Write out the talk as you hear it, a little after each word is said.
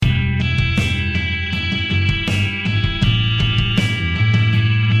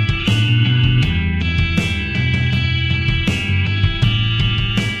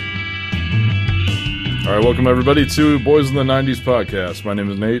Welcome, everybody, to Boys in the 90s podcast. My name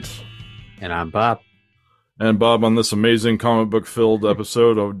is Nate. And I'm Bob. And Bob, on this amazing comic book-filled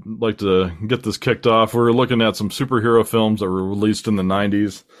episode, I would like to get this kicked off. We're looking at some superhero films that were released in the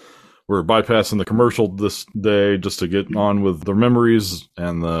 90s. We're bypassing the commercial this day just to get on with the memories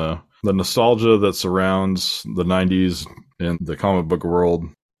and the nostalgia that surrounds the 90s in the comic book world.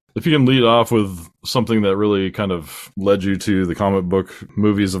 If you can lead off with something that really kind of led you to the comic book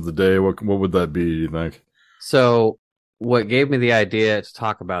movies of the day, what would that be, do you think? So what gave me the idea to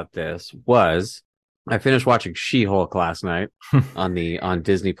talk about this was I finished watching She-Hulk last night on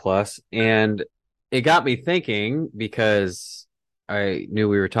Disney Plus, and it got me thinking because I knew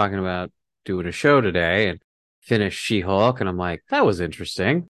we were talking about doing a show today and finished She-Hulk, and I'm like, that was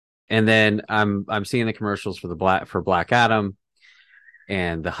interesting. And then I'm seeing the commercials for Black Adam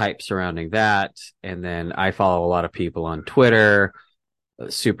and the hype surrounding that. And then I follow a lot of people on Twitter,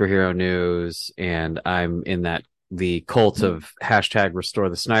 superhero news, and I'm in the cult of hashtag restore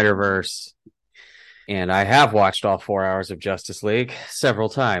the Snyderverse. And I have watched all 4 hours of Justice League several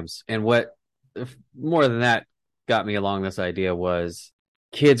times. And what more than that got me along this idea was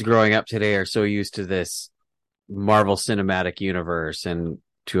kids growing up today are so used to this Marvel Cinematic Universe and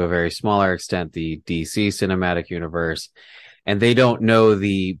to a very smaller extent, the DC Cinematic Universe. And they don't know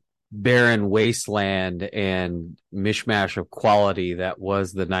the barren wasteland and mishmash of quality that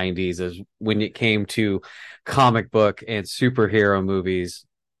was the 90s as when it came to comic book and superhero movies.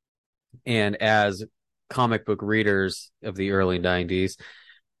 And as comic book readers of the early 90s,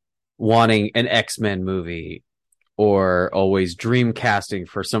 wanting an X-Men movie or always dream casting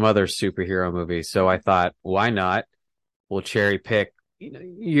for some other superhero movie. So I thought, why not? We'll cherry pick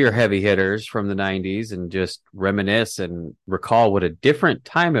your heavy hitters from the 90s and just reminisce and recall what a different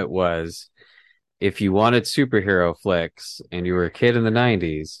time it was if you wanted superhero flicks and you were a kid in the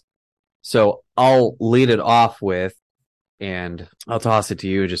 90s. So I'll lead it off with, and I'll toss it to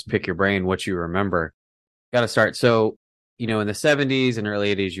you, just pick your brain, what you remember. Got to start. So, in the 70s and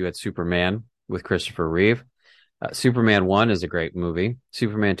early 80s, you had Superman with Christopher Reeve. Superman 1 is a great movie.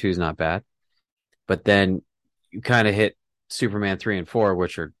 Superman 2 is not bad. But then you kind of hit Superman 3 and 4,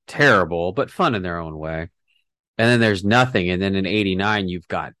 which are terrible, but fun in their own way. And then there's nothing. And then in 89, you've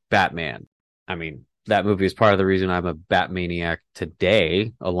got Batman. I mean, that movie is part of the reason I'm a Batmaniac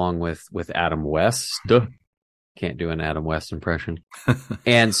today, along with Adam West. Can't do an Adam West impression.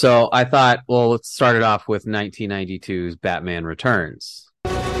 And so I thought, well, let's start it off with 1992's Batman Returns.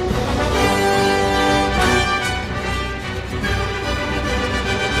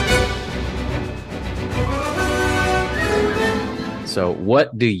 So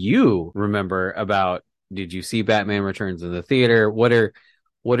what do you remember about, did you see Batman Returns in the theater? What are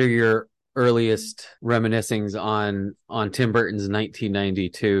your earliest reminiscings on Tim Burton's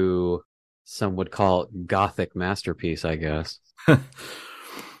 1992, some would call it gothic masterpiece, I guess?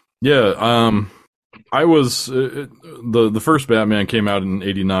 Yeah, I was, the first Batman came out in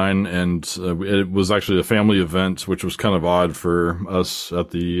 89, and it was actually a family event, which was kind of odd for us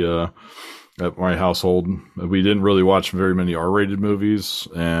at my household. We didn't really watch very many R-rated movies,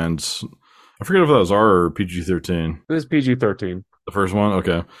 and I forget if that was R or PG-13. It was PG-13. The first one?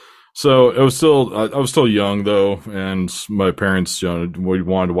 Okay. So it was I was still young though, and my parents, we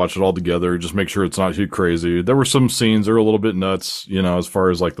wanted to watch it all together, just make sure it's not too crazy. There were some scenes that were a little bit nuts, as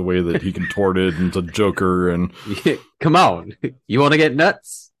far as like the way that he contorted into Joker and... Come on. You want to get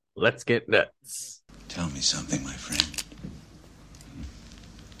nuts? Let's get nuts. Tell me something, my friend.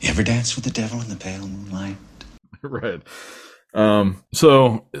 You ever dance with the devil in the pale moonlight? Right.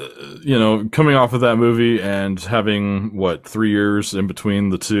 So, coming off of that movie and having 3 years in between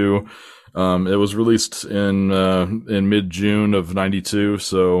the two, it was released in mid-June of 92.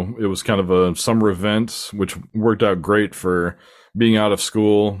 So it was kind of a summer event, which worked out great for being out of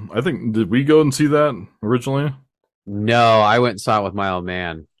school. I think, did we go and see that originally? No, I went and saw it with my old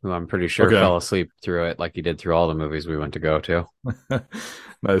man, who I'm pretty sure fell asleep through it like he did through all the movies we went to go to.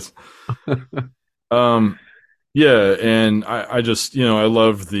 Nice. Yeah, and I just, I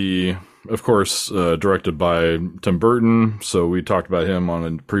love of course, directed by Tim Burton, so we talked about him on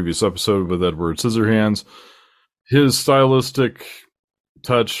a previous episode with Edward Scissorhands. His stylistic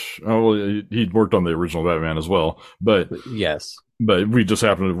touch, he'd worked on the original Batman as well, but... Yes. But we just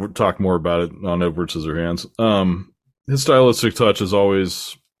happened to talk more about it on Edward Scissorhands. His stylistic touch is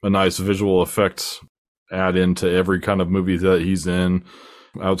always a nice visual effect add into every kind of movie that he's in,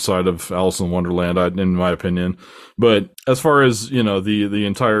 outside of Alice in Wonderland, in my opinion. But as far as, the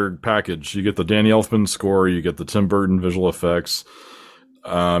entire package, you get the Danny Elfman score, you get the Tim Burton visual effects.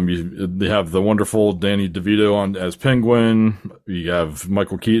 They have the wonderful Danny DeVito as Penguin. You have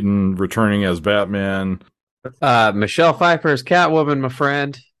Michael Keaton returning as Batman. Michelle Pfeiffer's Catwoman, my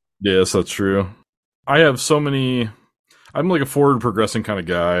friend. Yes, that's true. I have so many. I'm like a forward progressing kind of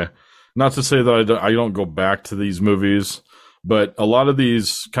guy. Not to say that I don't go back to these movies, but a lot of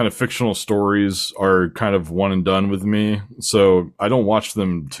these kind of fictional stories are kind of one and done with me. So I don't watch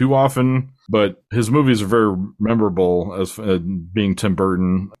them too often, but his movies are very memorable as being Tim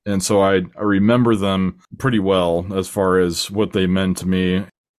Burton. And so I remember them pretty well as far as what they meant to me.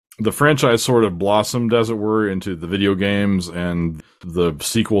 The franchise sort of blossomed, as it were, into the video games and the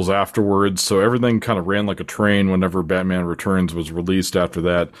sequels afterwards. So everything kind of ran like a train whenever Batman Returns was released after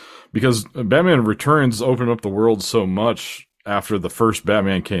that. Because Batman Returns opened up the world so much after the first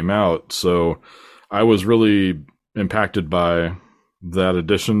Batman came out. So I was really impacted by that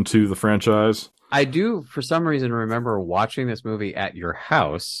addition to the franchise. I do, for some reason, remember watching this movie at your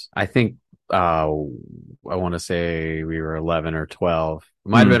house. I think I want to say we were 11 or 12. It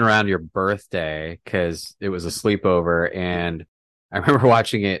might have been around your birthday because it was a sleepover. And I remember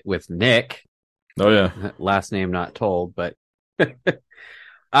watching it with Nick. Oh, yeah. Last name not told, but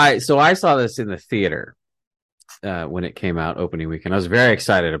I saw this in the theater when it came out opening weekend. I was very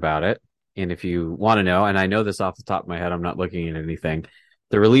excited about it. And if you want to know, and I know this off the top of my head, I'm not looking at anything.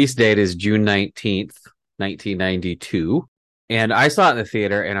 The release date is June 19th, 1992. And I saw it in the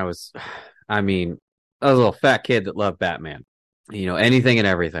theater and I was a little fat kid that loved Batman, anything and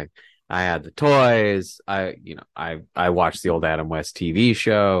everything. I had the toys. I watched the old Adam West TV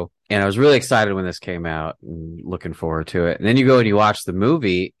show and I was really excited when this came out and looking forward to it. And then you go and you watch the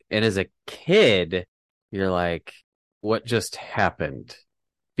movie. And as a kid, you're like, what just happened?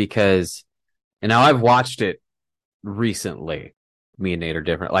 Because, and now I've watched it recently. Me and Nate are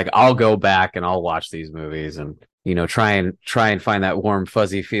different. Like I'll go back and I'll watch these movies and, try and find that warm,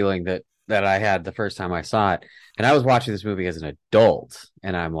 fuzzy feeling that I had the first time I saw it. And I was watching this movie as an adult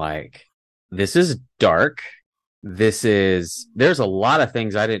and I'm like, this is dark. There's a lot of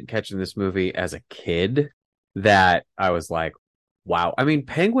things I didn't catch in this movie as a kid that I was like, wow. I mean,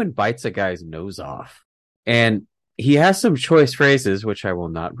 Penguin bites a guy's nose off and he has some choice phrases, which I will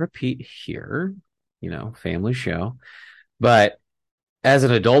not repeat here, family show. But as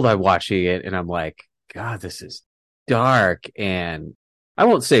an adult, I'm watching it and I'm like, God, this is dark. And I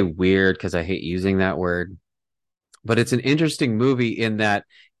won't say weird because I hate using that word, but it's an interesting movie in that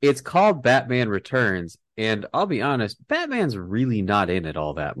it's called Batman Returns. And I'll be honest, Batman's really not in it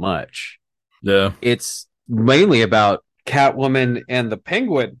all that much. Yeah. It's mainly about Catwoman and the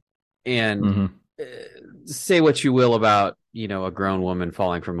Penguin. And say what you will about, a grown woman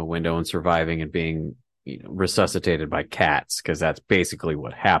falling from a window and surviving and being resuscitated by cats, because that's basically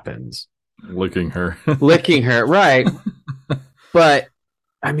what happens. Licking her, right? But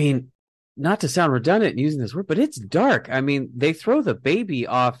I mean, not to sound redundant using this word, but it's dark. I mean, they throw the baby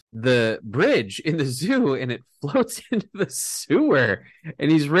off the bridge in the zoo and it floats into the sewer,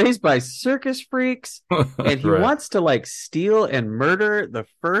 and he's raised by circus freaks, and he wants to steal and murder the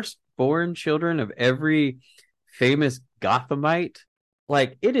firstborn children of every famous Gothamite.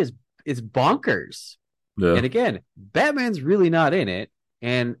 It's bonkers. Yeah. And again, Batman's really not in it.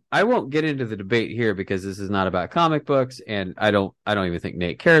 And I won't get into the debate here because this is not about comic books. And I don't even think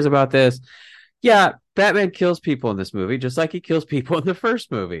Nate cares about this. Yeah, Batman kills people in this movie, just like he kills people in the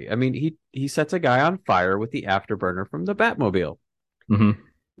first movie. I mean, he sets a guy on fire with the afterburner from the Batmobile. Mm-hmm.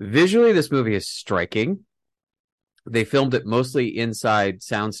 Visually, this movie is striking. They filmed it mostly inside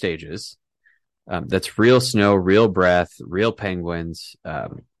sound stages. That's real snow, real breath, real penguins.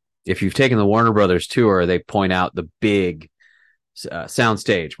 If you've taken the Warner Brothers tour, they point out the big sound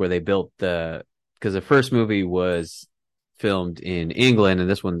stage where they built because the first movie was filmed in England and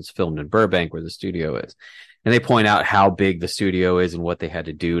this one's filmed in Burbank where the studio is. And they point out how big the studio is and what they had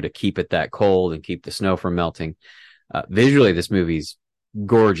to do to keep it that cold and keep the snow from melting. Visually, this movie's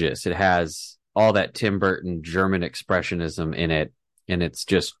gorgeous. It has all that Tim Burton German expressionism in it, and it's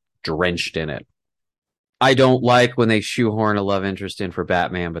just drenched in it. I don't like when they shoehorn a love interest in for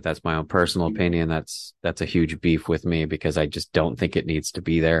Batman, but that's my own personal opinion. That's a huge beef with me because I just don't think it needs to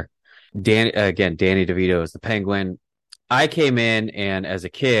be there. Danny DeVito is the Penguin. I came in, and as a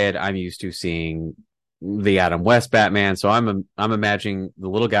kid, I'm used to seeing the Adam West Batman, so I'm imagining the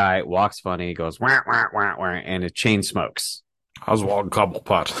little guy walks funny, goes wah wah wah wah, and it chain smokes. Oswald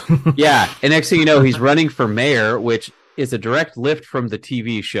Cobblepot. Yeah, and next thing you know, he's running for mayor, which is a direct lift from the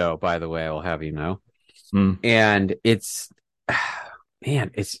TV show, by the way. I will have you know. And it's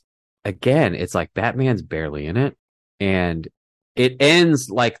like Batman's barely in it, and it ends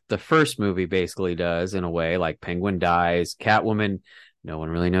like the first movie basically does in a way. Like Penguin dies, Catwoman, no one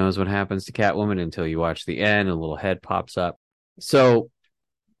really knows what happens to Catwoman until you watch the end and a little head pops up. So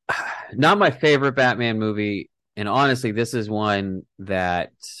Not my favorite Batman movie, and honestly, this is one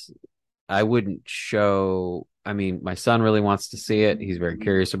that I wouldn't show. I mean, my son really wants to see it. He's very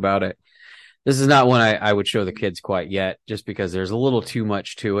curious about it. This is not one I would show the kids quite yet, just because there's a little too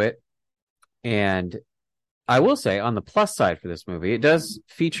much to it. And I will say, on the plus side for this movie, it does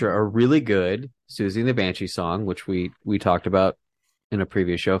feature a really good Susie and the Banshee song, which we talked about in a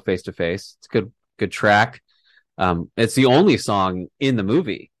previous show, Face to Face. It's good track. It's the only song in the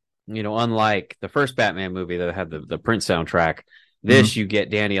movie. Unlike the first Batman movie that had the Prince soundtrack, this you get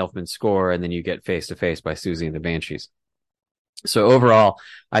Danny Elfman's score, and then you get Face to Face by Susie and the Banshees. So overall,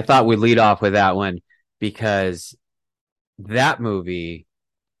 I thought we'd lead off with that one because that movie,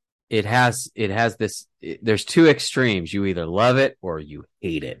 it has this. There's two extremes. You either love it or you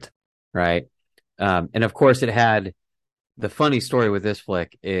hate it, right? And of course, it had the funny story with this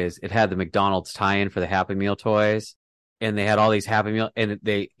flick is it had the McDonald's tie-in for the Happy Meal toys. And they had all these Happy Meal, and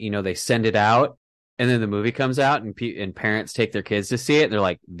they send it out, and then the movie comes out, and parents take their kids to see it, and they're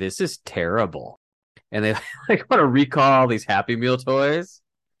like, "This is terrible," and they want to recall all these Happy Meal toys.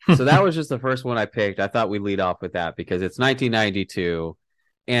 So that was just the first one I picked. I thought we'd lead off with that because it's 1992,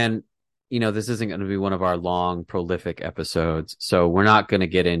 and this isn't going to be one of our long, prolific episodes, so we're not going to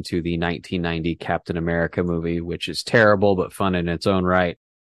get into the 1990 Captain America movie, which is terrible but fun in its own right.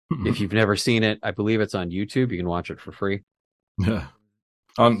 If you've never seen it, I believe it's on YouTube. You can watch it for free. Yeah.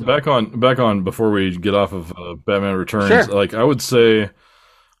 Back on before we get off of Batman Returns, Sure. Like I would say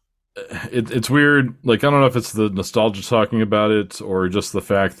it's weird. Like, I don't know if it's the nostalgia talking about it or just the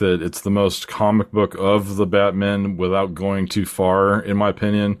fact that it's the most comic book of the Batman without going too far, in my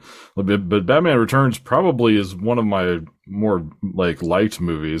opinion. But Batman Returns probably is one of my more liked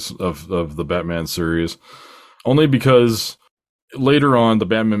movies of the Batman series, only because later on, the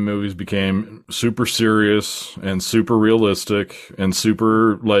Batman movies became super serious and super realistic and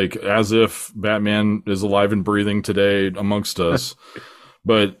super as if Batman is alive and breathing today amongst us.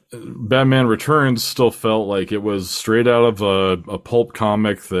 But Batman Returns still felt like it was straight out of a pulp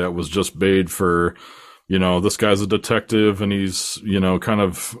comic that was just made for, this guy's a detective and he's, kind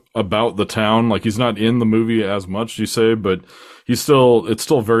of about the town. Like, he's not in the movie as much, you say, but it's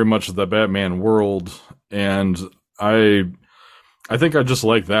still very much the Batman world. And I think I just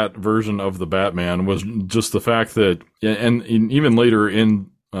like that version of the Batman was just the fact that, and even later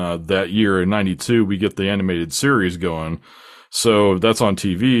in that year in 92, we get the animated series going. So that's on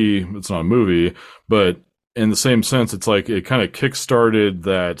TV. It's not a movie, but in the same sense, it's like it kind of kickstarted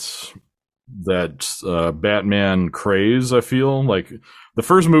that Batman craze. I feel like the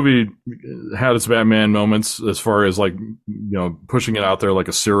first movie had its Batman moments as far as pushing it out there like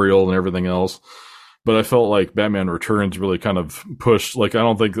a serial and everything else. But I felt like Batman Returns really kind of pushed, I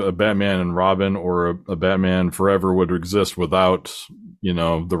don't think a Batman and Robin or a Batman Forever would exist without,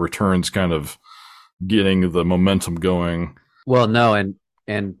 the Returns kind of getting the momentum going. Well, no,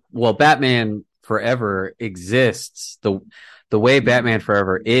 and Batman Forever exists. The way Batman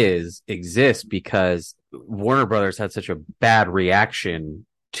Forever exists because Warner Brothers had such a bad reaction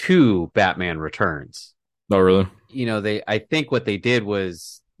to Batman Returns. Oh, really? I think what they did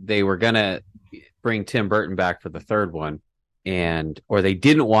was they were gonna bring Tim Burton back for the third one, or they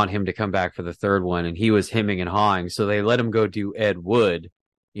didn't want him to come back for the third one, and he was hemming and hawing, so they let him go do Ed Wood,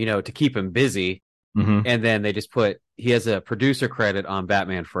 to keep him busy. Mm-hmm. And then they just he has a producer credit on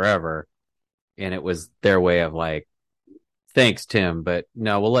Batman Forever, and it was their way of thanks, Tim, but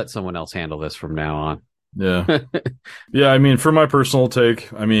no, we'll let someone else handle this from now on. Yeah. Yeah, I mean, for my personal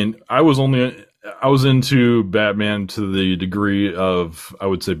take, I mean, I was into Batman to the degree of, I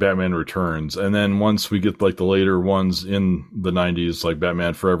would say, Batman Returns. And then once we get the later ones in the 90s, like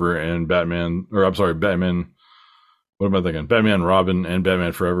Batman Forever and Batman, what am I thinking? Batman Robin and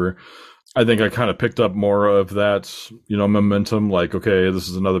Batman Forever. I think I kind of picked up more of that, momentum. Okay, this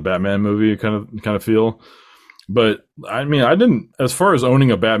is another Batman movie kind of feel. But I mean, I didn't, as far as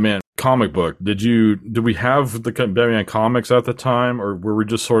owning a Batman comic book, did we have the Batman comics at the time, or were we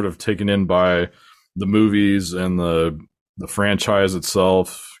just sort of taken in by the movies and the franchise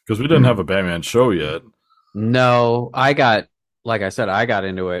itself? Because we didn't have a Batman show yet. No, like I said, I got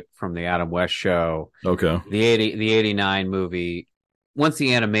into it from the Adam West show. Okay. The 89 movie. Once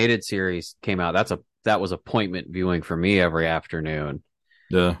the animated series came out, that was appointment viewing for me every afternoon.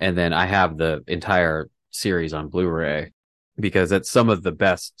 Yeah. And then I have the entire series on Blu-ray because it's some of the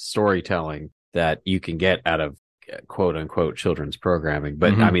best storytelling that you can get out of quote unquote children's programming.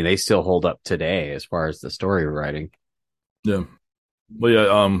 But I mean, they still hold up today as far as the story writing. Yeah. Well,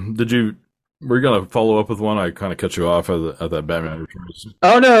 yeah. Were you going to follow up with one? I kind of cut you off at that Batman Returns.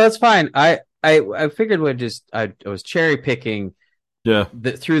 Oh no, that's fine. I figured I was cherry picking Yeah.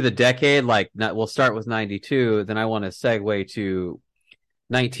 through the decade, like we'll start with 92, then I want to segue to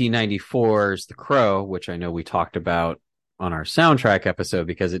 1994's The Crow, which I know we talked about on our soundtrack episode,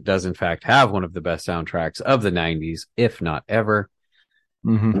 because it does in fact have one of the best soundtracks of the 90s, if not ever.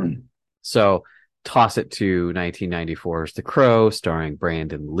 Mm-hmm. So toss it to 1994's The Crow, starring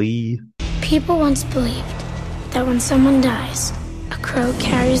Brandon Lee. People once believed that when someone dies, a crow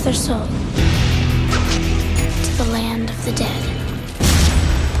carries their soul to the land of the dead.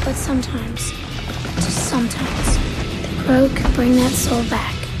 But sometimes, just sometimes, the crow could bring that soul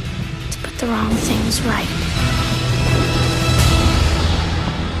back to put the wrong things right.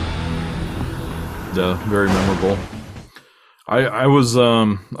 Yeah, very memorable. I was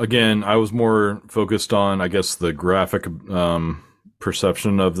again, I was more focused on, I guess, the graphic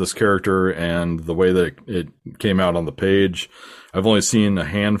perception of this character and the way that it came out on the page. I've only seen a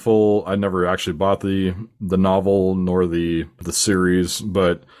handful. I never actually bought the novel nor the series,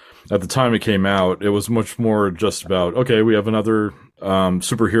 but at the time it came out, it was much more just about, okay, we have another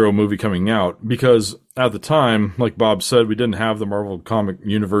superhero movie coming out, because at the time, like Bob said, we didn't have the Marvel comic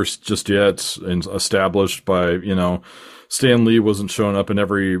universe just yet and established by, Stan Lee wasn't showing up in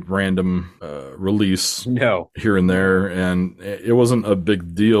every random release here and there, and it wasn't a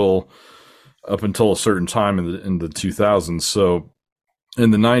big deal up until a certain time in the 2000s. So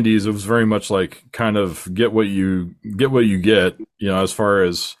in the 90s, it was very much like kind of get what you get, as far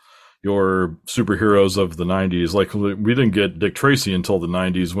as your superheroes of the 90s. Like, we didn't get Dick Tracy until the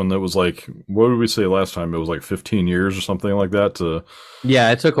 90s, when it was like, what did we say last time? It was like 15 years or something like that.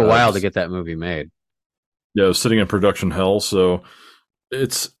 It took a while to get that movie made. Yeah, it was sitting in production hell. So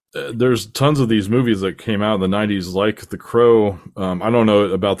it's there's tons of these movies that came out in the 90s, like The Crow. I don't know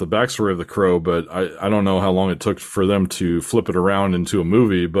about the backstory of The Crow, but I don't know how long it took for them to flip it around into a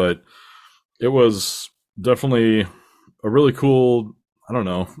movie. But it was definitely a really cool, I don't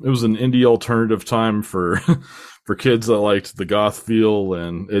know, it was an indie alternative time for for kids that liked the goth feel,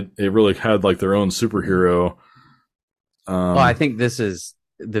 and it really had like their own superhero. Well, I think this is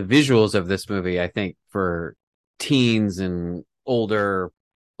the visuals of this movie. I think for teens and older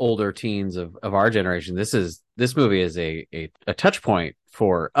teens of our generation, this movie is a touch point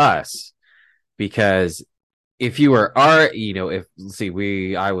for us, because if you were I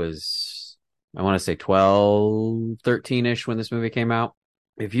want to say 12, 13-ish when this movie came out.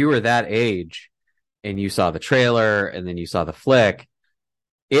 If you were that age and you saw the trailer and then you saw the flick,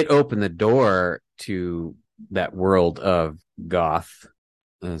 it opened the door to that world of goth,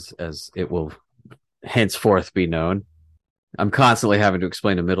 as it will henceforth be known. I'm constantly having to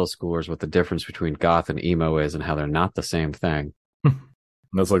explain to middle schoolers what the difference between goth and emo is and how they're not the same thing.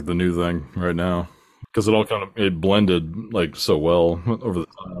 That's like the new thing right now, because it all it blended like so well over the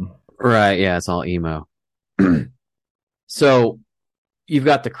time. Right, yeah, it's all emo. So you've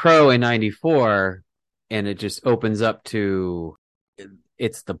got The Crow in 94, and it just opens up to,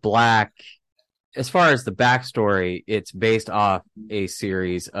 it's the black. As far as the backstory, it's based off a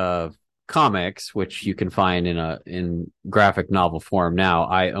series of comics, which you can find in graphic novel form now.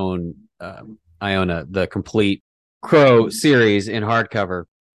 I own the complete Crow series in hardcover,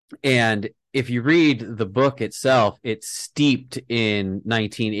 and if you read the book itself, it's steeped in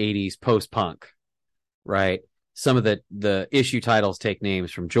 1980s post-punk, right? Some of the issue titles take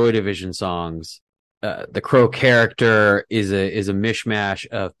names from Joy Division songs. The Crow character is a mishmash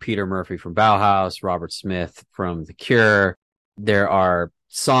of Peter Murphy from Bauhaus, Robert Smith from The Cure. There are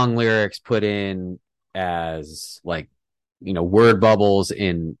song lyrics put in as word bubbles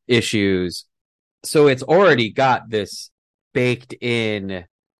in issues. So it's already got this baked in,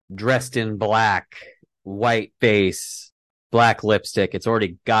 dressed in black, white face, black lipstick. It's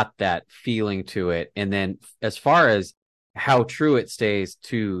already got that feeling to it. And then as far as how true it stays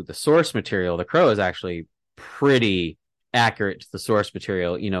to the source material, The Crow is actually pretty accurate to the source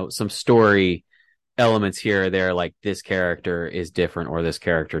material. Some story elements here or there, like this character is different or this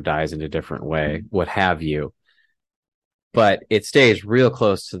character dies in a different way, what have you. But it stays real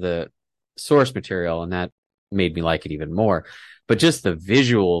close to the source material, and that made me like it even more. But just the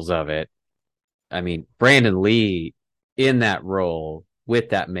visuals of it, I mean, Brandon Lee in that role with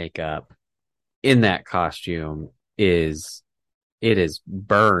that makeup, in that costume, is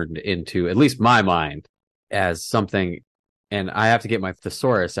burned into at least my mind as something, and I have to get my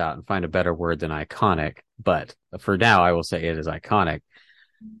thesaurus out and find a better word than iconic, but for now I will say it is iconic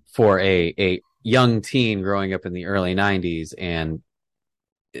for a young teen growing up in the early 90s and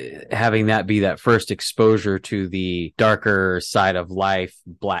having that be that first exposure to the darker side of life,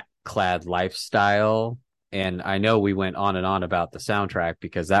 black clad lifestyle. And I know we went on and on about the soundtrack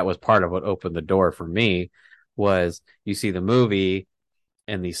because that was part of what opened the door for me. Was you see the movie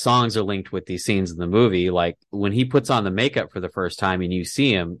and these songs are linked with these scenes in the movie. Like when he puts on the makeup for the first time and you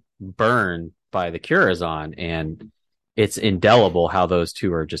see him burn by the Curazon, and it's indelible how those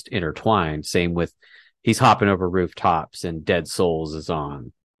two are just intertwined. Same with he's hopping over rooftops and Dead Souls is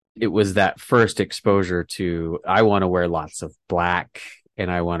on. It was that first exposure to, I want to wear lots of black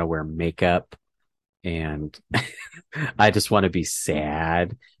and I want to wear makeup and I just want to be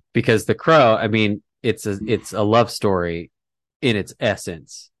sad, because The Crow, I mean, it's a love story in its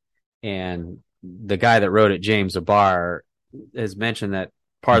essence. And the guy that wrote it, James Abar, has mentioned that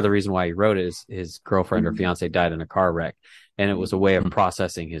part of the reason why he wrote it is his girlfriend or fiance died in a car wreck, and it was a way of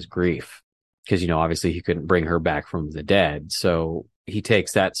processing his grief, because, you know, obviously he couldn't bring her back from the dead. So he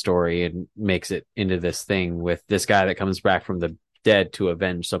takes that story and makes it into this thing with this guy that comes back from the dead to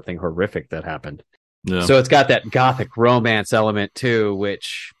avenge something horrific that happened. Yeah. So it's got that gothic romance element too,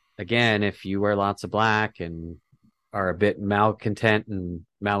 which, again, if you wear lots of black and are a bit malcontent and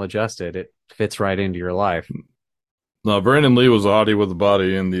maladjusted, it fits right into your life. No, Brandon Lee was a hottie with a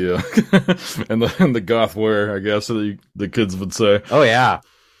body in the and the goth wear, I guess the kids would say. Oh yeah,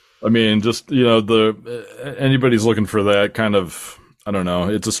 I mean, just, you know, anybody's looking for that kind of, I don't know.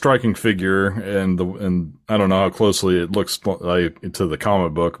 It's a striking figure, and I don't know how closely it looks like to the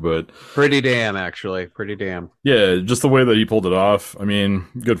comic book, but pretty damn, actually, pretty damn. Yeah, just the way that he pulled it off. I mean,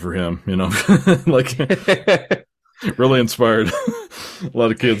 good for him. You know, like really inspired a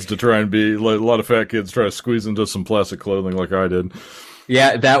lot of kids to try and be like, a lot of fat kids try to squeeze into some plastic clothing like I did.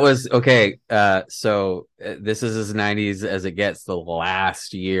 Yeah, that was okay. So this is as 90s as it gets. The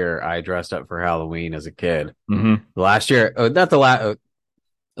last year I dressed up for Halloween as a kid. Mm-hmm. The last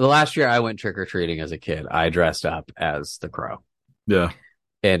year I went trick-or-treating as a kid, I dressed up as the Crow. Yeah.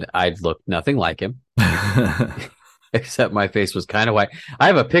 And I looked nothing like him, except my face was kind of white. I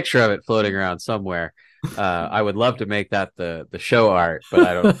have a picture of it floating around somewhere. I would love to make that the show art, but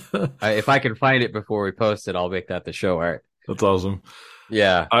I don't. If I can find it before we post it, I'll make that the show art. That's awesome.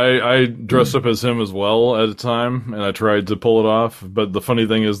 Yeah. I dressed up as him as well at a time, and I tried to pull it off. But the funny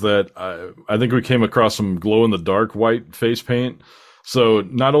thing is that I think we came across some glow-in-the-dark white face paint. So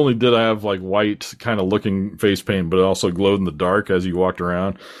not only did I have like white kind of looking face paint, but it also glowed in the dark as you walked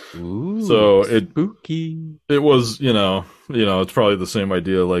around. Ooh, so spooky. It was, you know, it's probably the same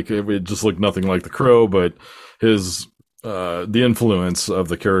idea. Like it just looked nothing like the Crow, but his the influence of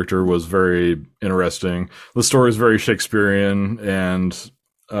the character was very interesting. The story is very Shakespearean and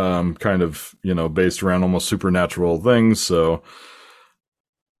kind of, you know, based around almost supernatural things. So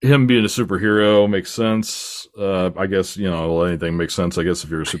him being a superhero makes sense. I guess, you know, well, anything makes sense. I guess if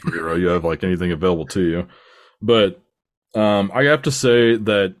you're a superhero, you have like anything available to you. But I have to say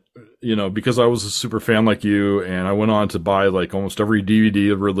that, you know, because I was a super fan like you, and I went on to buy like almost every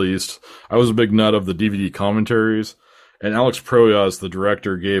DVD released, I was a big nut of the DVD commentaries. And Alex Proyas, the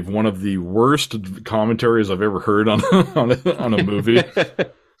director, gave one of the worst commentaries I've ever heard on a movie.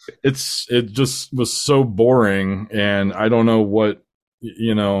 It just was so boring, and I don't know what,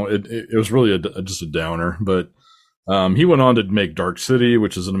 you know. It was really just a downer. But he went on to make Dark City,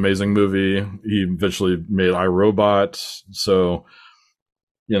 which is an amazing movie. He eventually made iRobot. So,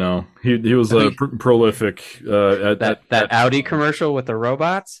 you know, he was prolific. That Audi commercial with the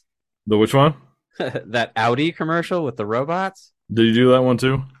robots. The which one? That Audi commercial with the robots. Did you do that one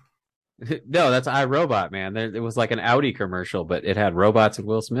too? No, that's iRobot, man. It was like an Audi commercial, but it had robots and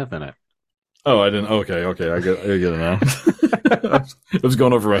Will Smith in it. Oh, I didn't. Okay, I get it now. It was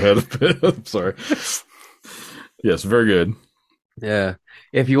going over my head a bit. I'm sorry. Yes, very good. Yeah.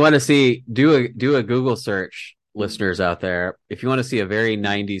 If you want to see, do a Google search, listeners out there. If you want to see a very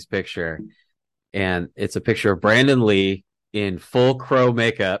 90s picture, and it's a picture of Brandon Lee in full Crow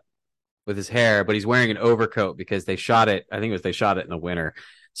makeup with his hair, but he's wearing an overcoat because they shot it. I think they shot it in the winter.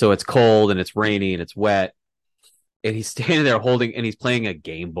 So it's cold and it's rainy and it's wet. And he's standing there and he's playing a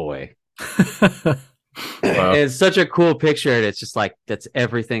Game Boy. Wow. It's such a cool picture. And it's just like, that's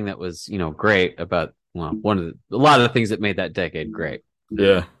everything that was, you know, great about, well, a lot of the things that made that decade great.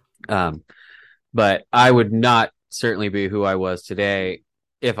 Yeah. But I would not certainly be who I was today.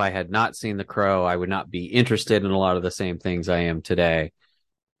 If I had not seen The Crow, I would not be interested in a lot of the same things I am today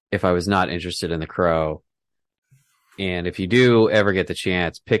if I was not interested in The Crow. And if you do ever get the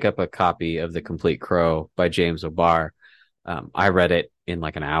chance, pick up a copy of The Complete Crow by James O'Barr. I read it in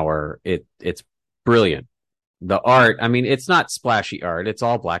like an hour. It's brilliant. The art, I mean, it's not splashy art. It's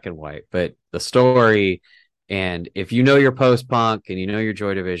all black and white, but the story, and if you know your post-punk and you know your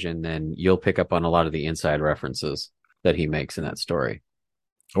Joy Division, then you'll pick up on a lot of the inside references that he makes in that story.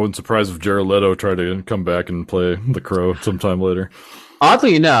 I wouldn't surprise if Jared Leto tried to come back and play The Crow sometime later.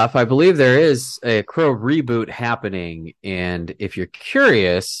 Oddly enough, I believe there is a Crow reboot happening, and if you're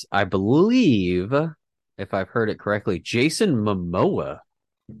curious, I believe, if I've heard it correctly, Jason Momoa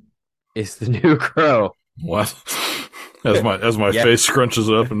is the new Crow. What? As my Yeah. face scrunches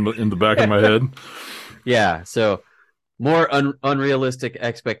up in the back of my head. Yeah, so more unrealistic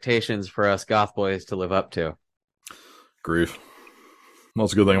expectations for us goth boys to live up to. Grief. Well,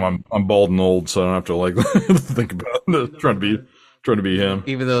 it's a good thing I'm bald and old, so I don't have to like think about trying to be him.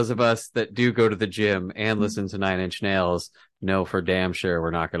 Even those of us that do go to the gym and listen to Nine Inch Nails know for damn sure we're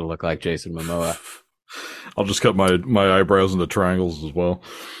not going to look like Jason Momoa. I'll just cut my eyebrows into triangles as well.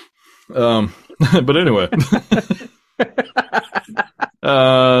 But anyway,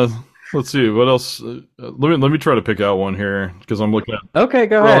 let's see what else. Let me try to pick out one here because I'm looking at. Okay,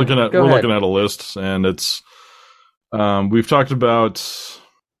 go We're ahead. looking at a list, and it's we've talked about.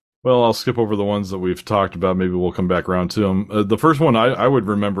 Well, I'll skip over the ones that we've talked about. Maybe we'll come back around to them. The first one I would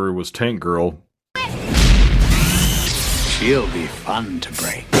remember was Tank Girl. She'll be fun to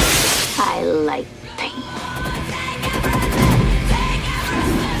break. I like pain.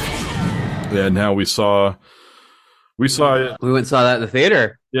 And now we saw it. We went and saw that in the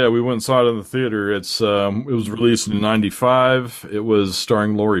theater. Yeah, we went and saw it in the theater. It was released in '95. It was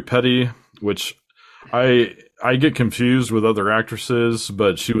starring Lori Petty, which I get confused with other actresses,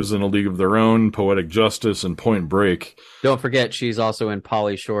 but she was in A League of Their Own, Poetic Justice, and Point Break. Don't forget, she's also in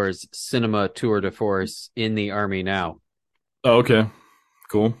Pauly Shore's cinema tour de force, In the Army Now. Oh, okay,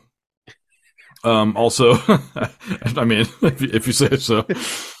 cool. Also, I mean, if you say so.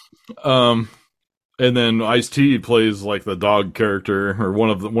 And then Ice-T plays like the dog character, or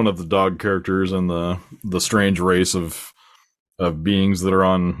one of the dog characters in the strange race of beings that are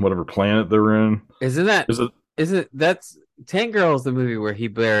on whatever planet they're in. That's Tank Girl is the movie where he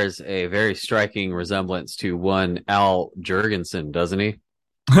bears a very striking resemblance to one Al Jurgensen, doesn't he?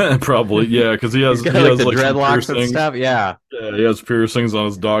 Probably, yeah, because he has the some dreadlocks and stuff. Yeah, he has piercings on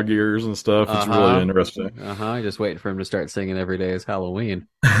his dog ears and stuff. It's really interesting. Just waiting for him to start singing "Every Day Is Halloween."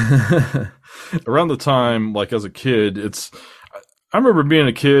 Around the time, like as a kid, I remember being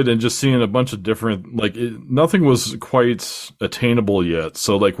a kid and just seeing a bunch of different, nothing was quite attainable yet.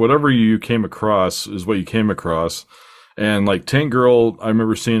 So like whatever you came across is what you came across. And like Tank Girl, I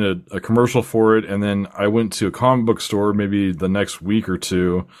remember seeing a commercial for it, and then I went to a comic book store maybe the next week or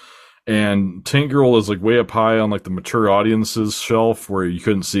two, and Tank Girl is like way up high on like the mature audiences shelf where you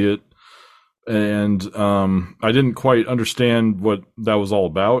couldn't see it. And I didn't quite understand what that was all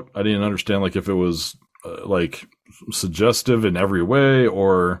about. I didn't understand like if it was like suggestive in every way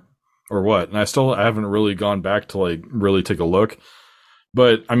or what. And I haven't really gone back to like really take a look.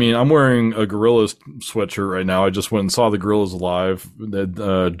 But I mean, I'm wearing a Gorillaz sweatshirt right now. I just went and saw the Gorillaz live.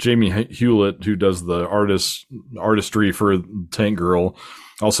 Jamie Hewlett, who does the artistry for Tank Girl,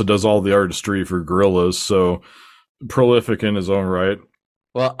 also does all the artistry for Gorillaz. So prolific in his own right.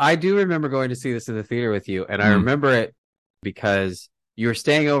 Well, I do remember going to see this in the theater with you, and I remember it because you were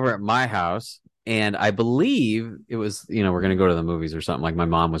staying over at my house, and I believe it was, we're going to go to the movies or something, like my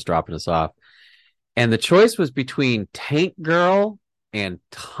mom was dropping us off. And the choice was between Tank Girl and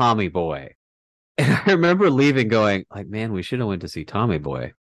Tommy Boy. And I remember leaving going, like, man, we should have went to see Tommy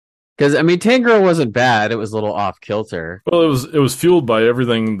Boy. Because, I mean, Tank Girl wasn't bad. It was a little off kilter. Well, it was fueled by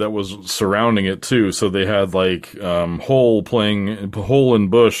everything that was surrounding it, too. So they had, like, Hole and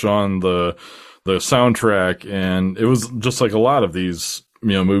Bush on the soundtrack. And it was just like a lot of these,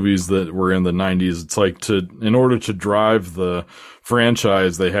 movies that were in the 90s. It's like in order to drive the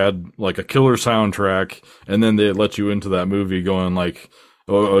franchise, they had, like, a killer soundtrack. And then they let you into that movie going, like,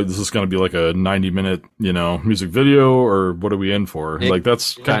 oh, this is going to be like a 90-minute, music video, or what are we in for? Like,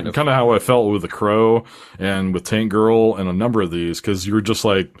 that's kind of how I felt with The Crow and with Tank Girl and a number of these, because you were just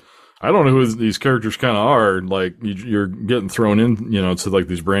like, I don't know who these characters kind of are. Like, you're getting thrown in, to like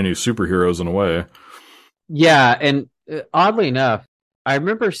these brand new superheroes in a way. Yeah, and oddly enough, I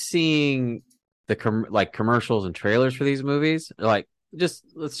remember seeing the commercials and trailers for these movies. Like,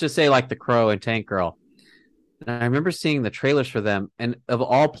 let's just say like The Crow and Tank Girl. And I remember seeing the trailers for them, and of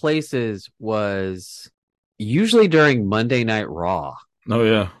all places was usually during Monday Night Raw. Oh,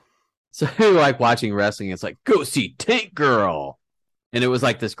 yeah. So, like, watching wrestling, it's like, go see Tank Girl. And it was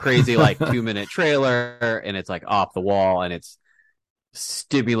like this crazy, like, 2-minute trailer, and it's like off the wall, and it's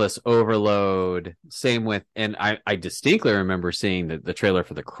stimulus overload. Same with, and I distinctly remember seeing the trailer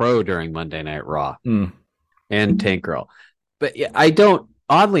for The Crow during Monday Night Raw and Tank Girl. But yeah,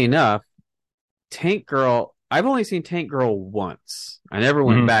 oddly enough, Tank Girl, I've only seen Tank Girl once. I never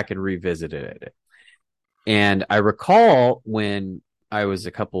went back and revisited it. And I recall when I was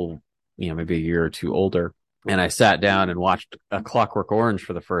a couple, maybe a year or two older, and I sat down and watched A Clockwork Orange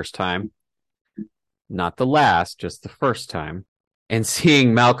for the first time. Not the last, just the first time. And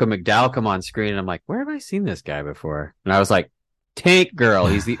seeing Malcolm McDowell come on screen, I'm like, where have I seen this guy before? And I was like, Tank Girl.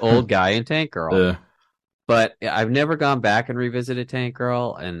 He's the old guy in Tank Girl. Yeah. But I've never gone back and revisited Tank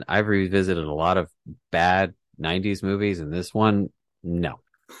Girl, and I've revisited a lot of bad 90s movies, and this one, no.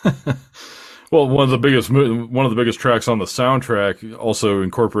 Well, one of the biggest tracks on the soundtrack also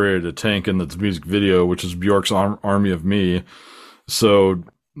incorporated a tank in its music video, which is Bjork's Army of Me. So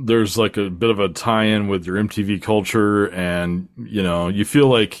there's like a bit of a tie-in with your MTV culture, and you feel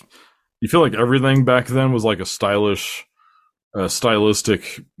like everything back then was like a stylistic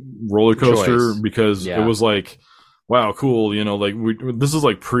roller coaster, because it was like, wow, cool. This is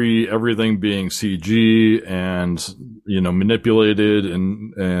like pre everything being CG and, manipulated,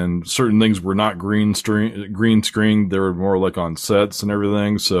 and certain things were not green screen. They were more like on sets and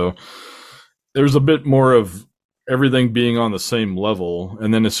everything. So there's a bit more of everything being on the same level.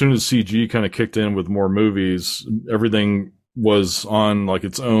 And then as soon as CG kind of kicked in with more movies, everything was on like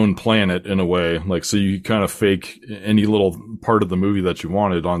its own planet in a way. Like, so you kind of fake any little part of the movie that you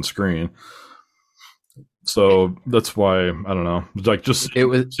wanted on screen. So that's why, I don't know, like just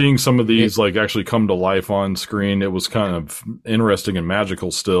seeing some of these like actually come to life on screen, it was kind of interesting and magical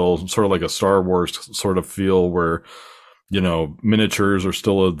still, sort of like a Star Wars sort of feel where, miniatures are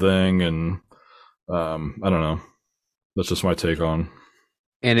still a thing. And I don't know. That's just my take on.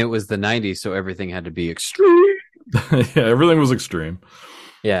 And it was the 90s, so everything had to be extreme. Yeah, everything was extreme.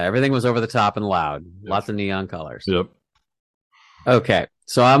 Yeah, everything was over the top and loud. Yep. Lots of neon colors. Yep. Okay,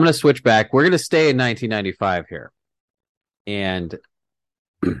 so I'm going to switch back. We're going to stay in 1995 here. And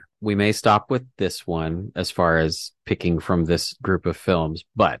we may stop with this one as far as picking from this group of films.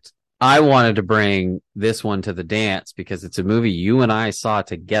 But I wanted to bring this one to the dance because it's a movie you and I saw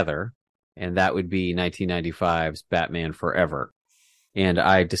together. And that would be 1995's Batman Forever. And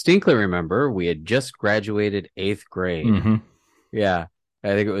I distinctly remember we had just graduated 8th grade. Mm-hmm. Yeah, I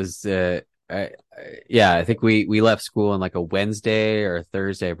think it was... I think we left school on like a Wednesday or a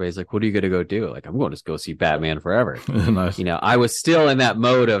Thursday. Everybody's like, what are you going to go do? Like, I'm going to go see Batman Forever. Nice. I was still in that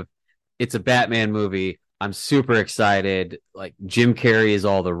mode of, it's a Batman movie. I'm super excited. Like, Jim Carrey is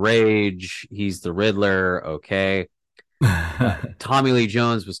all the rage. He's the Riddler. Okay. Tommy Lee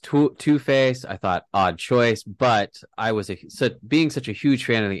Jones was Two-Face. I thought odd choice, but I was being such a huge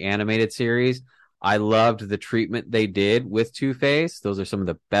fan of the animated series. I loved the treatment they did with Two-Face. Those are some of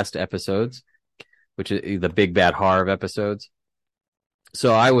the best episodes, which is the Big Bad Horror episodes.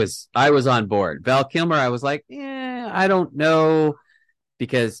 So I was on board. Val Kilmer, I was like, I don't know,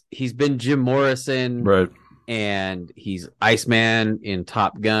 because he's been Jim Morrison, right? And he's Iceman in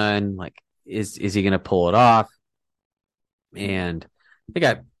Top Gun. Like, is he going to pull it off? And I think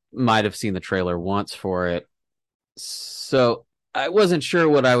I might have seen the trailer once for it. So I wasn't sure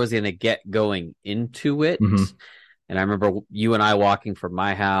what I was going to get going into it. Mm-hmm. And I remember you and I walking from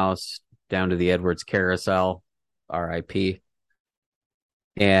my house down to the Edwards Carousel, RIP,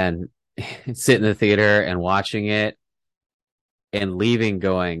 and sitting in the theater and watching it and leaving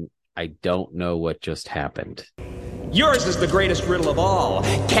going, I don't know what just happened. Yours is the greatest riddle of all.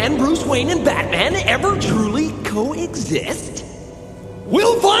 Can Bruce Wayne and Batman ever truly coexist?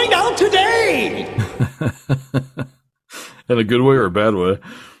 We'll find out today! In a good way or a bad way?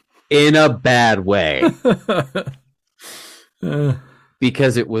 In a bad way.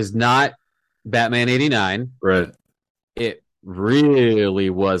 Because it was not Batman 89. Right. It really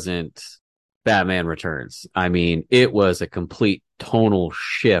wasn't Batman Returns. I mean, it was a complete tonal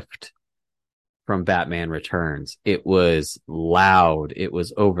shift from Batman Returns. It was loud. It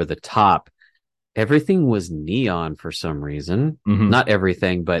was over the top. Everything was neon for some reason. Mm-hmm. Not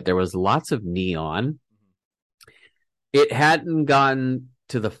everything, but there was lots of neon. It hadn't gotten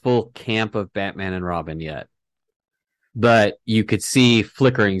to the full camp of Batman and Robin yet, but you could see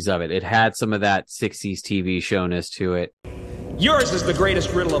flickerings of it. It had some of that 60s TV showness to it. Yours is the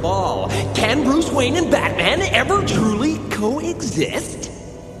greatest riddle of all. Can Bruce Wayne and Batman ever truly coexist?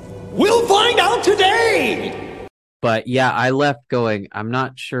 We'll find out today! But yeah, I left going, I'm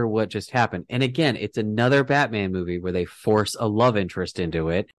not sure what just happened. And again, it's another Batman movie where they force a love interest into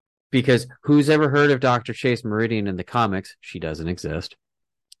it. Because who's ever heard of Dr. Chase Meridian in the comics? She doesn't exist.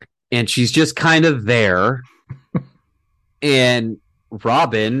 And she's just kind of there. And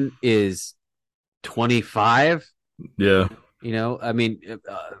Robin is 25. Yeah.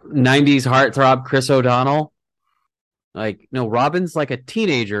 90s heartthrob Chris O'Donnell. Like, no, Robin's like a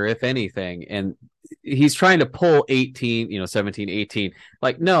teenager, if anything. And he's trying to pull 18, 17, 18.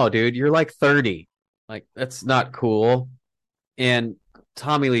 Like, no, dude, you're like 30. Like, that's not cool. And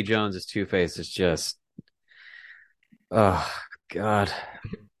Tommy Lee Jones as Two-Face is just, Oh God.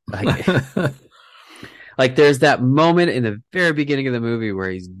 Like, like there's that moment in the very beginning of the movie where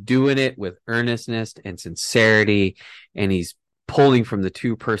he's doing it with earnestness and sincerity, and he's pulling from the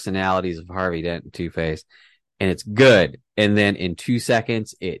two personalities of Harvey Dent and Two-Face, and it's good. And then in 2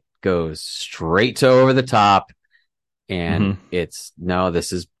 seconds, it goes straight to over the top, and it's no,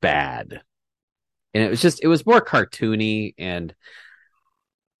 this is bad. And it was more cartoony, and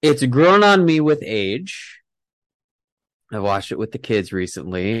it's grown on me with age. I watched it with the kids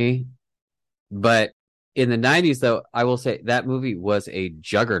recently, but in the 90s, though, I will say that movie was a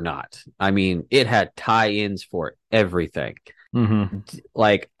juggernaut. I mean, it had tie-ins for everything.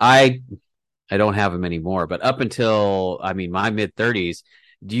 Like I don't have them anymore, but up until, I mean, my mid 30s,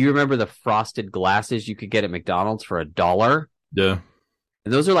 do you remember the frosted glasses you could get at McDonald's for $1? Yeah.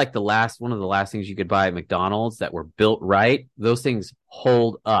 And those are like one of the last things you could buy at McDonald's that were built right. Those things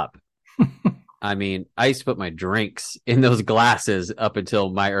hold up. I mean, I used to put my drinks in those glasses up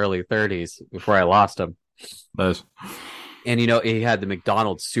until my early 30s before I lost them. Nice. And, you know, he had the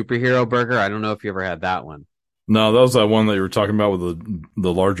McDonald's superhero burger. I don't know if you ever had that one. No, that was that one that you were talking about with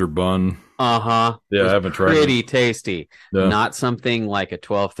the larger bun. Uh-huh. Yeah, I haven't tried it. Pretty tasty. Yeah. Not something like a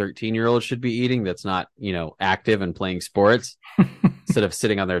 12, 13-year-old should be eating that's not, you know, active and playing sports instead of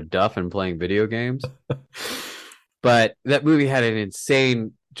sitting on their duff and playing video games. But that movie had an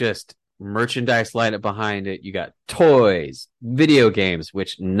insane just merchandise lineup behind it. You got toys, video games,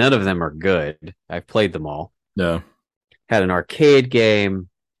 which none of them are good. I've played them all. Yeah. Had an arcade game.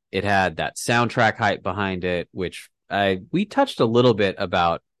 It had that soundtrack hype behind it, which we touched a little bit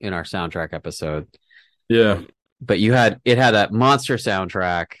about in our soundtrack episode. Yeah. But it had a monster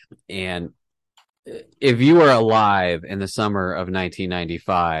soundtrack, and if you were alive in the summer of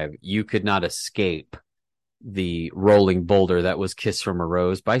 1995, you could not escape the rolling boulder that was Kiss from a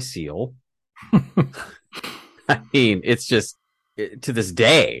Rose by Seal. I mean, it's just to this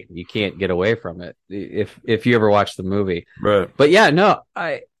day you can't get away from it if you ever watch the movie. Right. But yeah, no,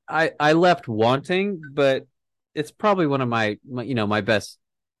 I left wanting, but it's probably one of my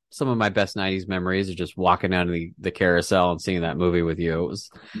some of my best 90s memories are just walking down to the carousel and seeing that movie with you.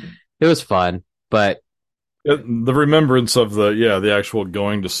 It was fun, but the remembrance of the actual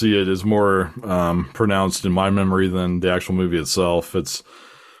going to see it is more pronounced in my memory than the actual movie itself.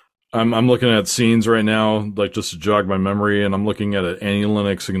 I'm looking at scenes right now, like just to jog my memory, and I'm looking at an Annie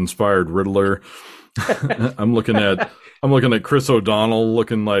Lennox inspired Riddler. I'm looking at Chris O'Donnell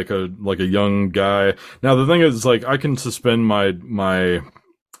looking like a young guy. Now the thing is, like, I can suspend my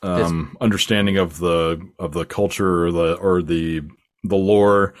understanding of the culture or the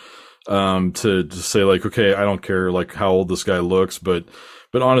lore to say, like, okay, I don't care like how old this guy looks, but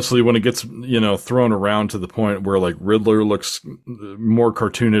honestly, when it gets, you know, thrown around to the point where like Riddler looks more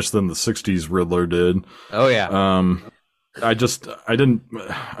cartoonish than the 60s Riddler did. Oh yeah. I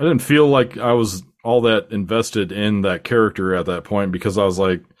didn't feel like I was all that invested in that character at that point, because I was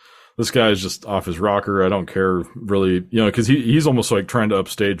like, this guy is just off his rocker. I don't care really, you know, because he's almost like trying to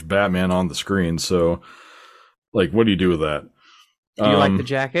upstage Batman on the screen. So, like, what do you do with that? Do you like the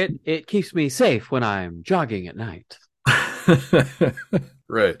jacket? It keeps me safe when I'm jogging at night.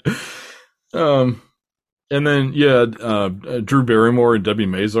 Right. And then, Drew Barrymore and Debbie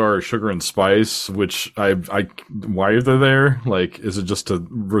Mazar are Sugar and Spice, which why are they there? Like, is it just to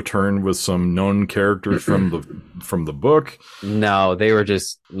return with some known characters from the book? No, they were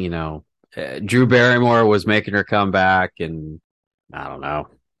just, you know, Drew Barrymore was making her comeback, and I don't know.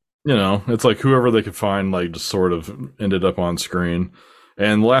 You know, it's like whoever they could find, like, just sort of ended up on screen.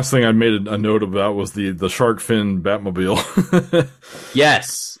 And the last thing I made a note about was the shark fin Batmobile.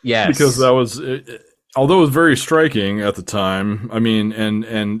 Yes. Because that was, although it was very striking at the time, I mean,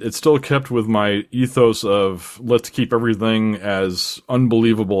 and it still kept with my ethos of let's keep everything as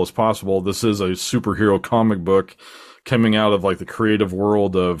unbelievable as possible. This is a superhero comic book coming out of like the creative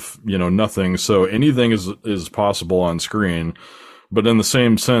world of, you know, nothing. So anything is possible on screen. But in the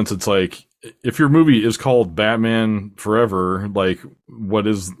same sense, it's like, if your movie is called Batman Forever, like,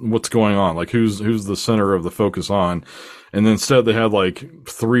 what's going on? Like, who's the center of the focus on? And then instead they had like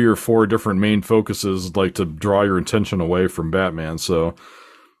 3 or 4 different main focuses, like, to draw your attention away from Batman. So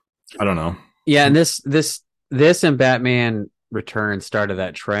I don't know. Yeah. And this and Batman Returns started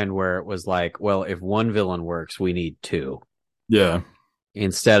that trend where it was like, well, if one villain works, we need 2. Yeah.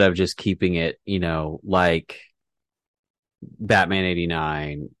 Instead of just keeping it, you know, like Batman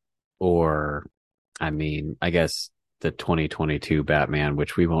 89, or, I mean, I guess the 2022 Batman,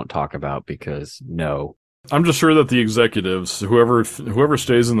 which we won't talk about because no. I'm just sure that the executives, whoever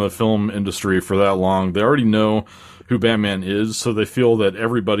stays in the film industry for that long, they already know who Batman is, so they feel that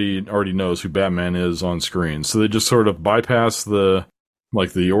everybody already knows who Batman is on screen. So they just sort of bypass the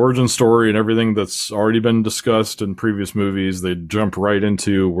origin story and everything that's already been discussed in previous movies. They jump right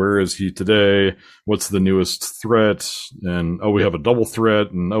into where is he today? What's the newest threat? And oh, we have a double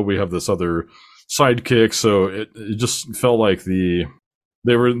threat, and oh, we have this other sidekick. So it just felt like they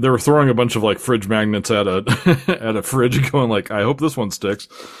were throwing a bunch of like fridge magnets at a at a fridge, going like, I hope this one sticks.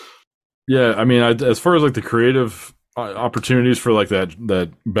 Yeah, I mean, as far as like the creative opportunities for like that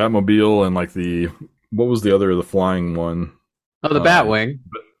Batmobile and like what was the flying one? Oh, the Batwing.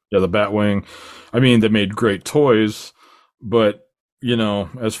 Yeah, the Batwing. I mean, they made great toys, but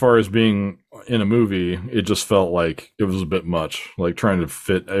as far as being in a movie, it just felt like it was a bit much, like trying to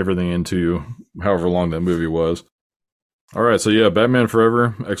fit everything into however long that movie was. All right, so yeah, Batman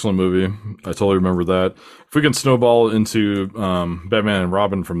Forever, excellent movie. I totally remember that. If we can snowball into Batman and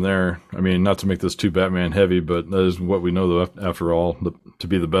Robin from there, I mean, not to make this too Batman heavy, but that is what we know, after all, to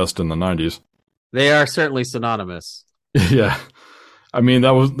be the best in the 90s. They are certainly synonymous. Yeah. I mean,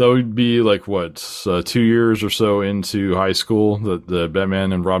 that would be like, what, 2 years or so into high school that the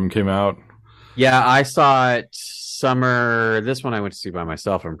Batman and Robin came out? Yeah, I saw it summer. This one I went to see by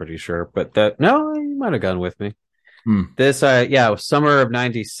myself, I'm pretty sure. But no, you might have gone with me. This, it was summer of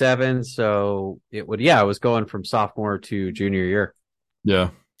 97, so it was going from sophomore to junior year. Yeah.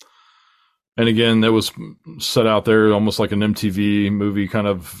 And again, that was set out there almost like an MTV movie kind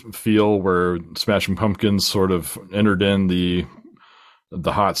of feel, where Smashing Pumpkins sort of entered in the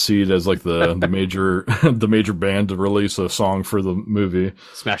hot seat as like the major the major band to release a song for the movie.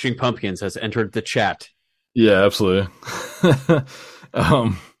 Smashing Pumpkins has entered the chat. Yeah, absolutely.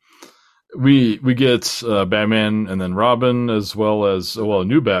 We get Batman and then Robin, as well as a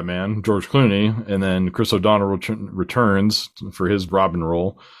new Batman, George Clooney, and then Chris O'Donnell returns for his Robin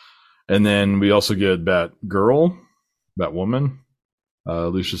role, and then we also get Batwoman,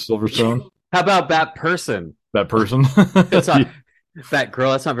 Alicia Silverstone. How about Batperson? That's not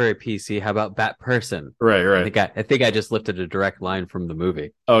Batgirl. That's not very PC. How about Batperson? Right. I think I just lifted a direct line from the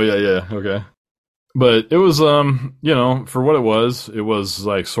movie. Oh yeah, okay. But it was, for what it was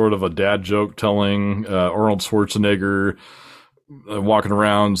like sort of a dad joke telling Arnold Schwarzenegger walking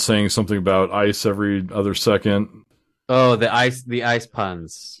around saying something about ice every other second. Oh, the ice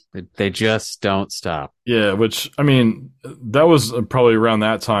puns. They just don't stop. Yeah, which, I mean, that was probably around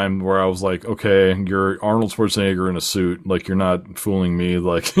that time where I was like, okay, you're Arnold Schwarzenegger in a suit. Like, you're not fooling me.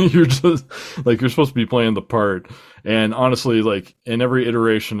 Like, you're just, like, you're supposed to be playing the part. And honestly, like, in every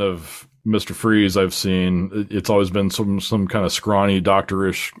iteration of Mr. Freeze I've seen, it's always been some kind of scrawny,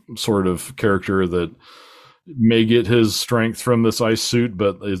 doctorish sort of character that may get his strength from this ice suit,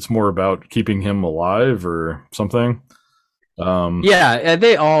 but it's more about keeping him alive or something.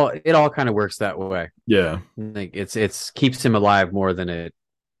 It all kind of works that way. Yeah, like it's keeps him alive more than it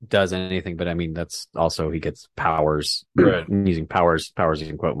does anything. But I mean, that's also, he gets powers, right? Using powers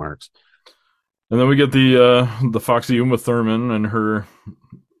in quote marks. And then we get the Foxy Uma Thurman and her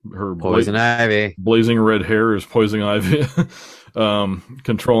Poison Ivy, blazing red hair is Poison Ivy,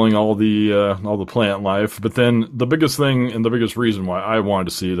 controlling all the plant life. But then the biggest thing and the biggest reason why I wanted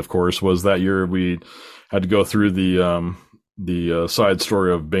to see it, of course, was that year we had to go through the side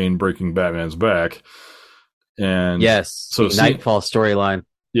story of Bane breaking Batman's back. And yes, so Nightfall storyline.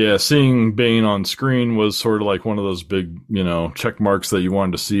 Yeah, seeing Bane on screen was sort of like one of those big, check marks that you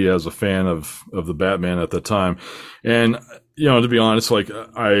wanted to see as a fan of the Batman at the time. And, to be honest, like,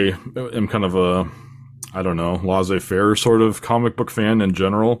 I am kind of a, I don't know, laissez-faire sort of comic book fan in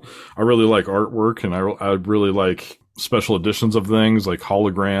general. I really like artwork, and I really like special editions of things like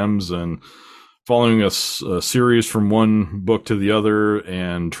holograms and following a series from one book to the other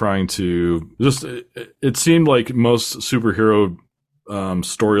and trying to just, it seemed like most superhero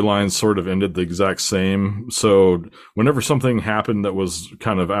storylines sort of ended the exact same. So whenever something happened that was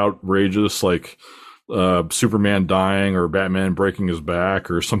kind of outrageous, like Superman dying or Batman breaking his back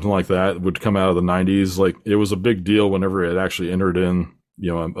or something like that would come out of the 90s, like it was a big deal whenever it actually entered in,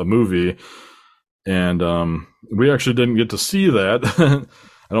 a movie. And we actually didn't get to see that.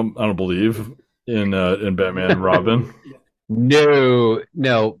 I don't believe in Batman and Robin. No.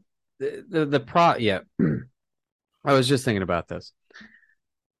 I was just thinking about this.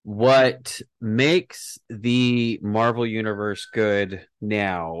 What makes the Marvel Universe good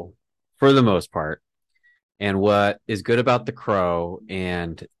now, for the most part, and what is good about The Crow,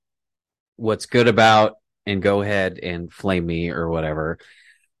 and what's good about, and go ahead and flame me or whatever,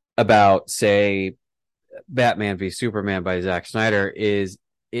 about, say, Batman v Superman by Zack Snyder, is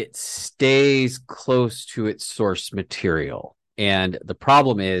it stays close to its source material. And the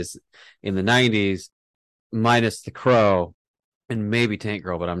problem is in the 90s, minus The Crow and maybe Tank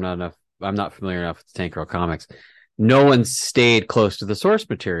Girl, but I'm not familiar enough with the Tank Girl comics. No one stayed close to the source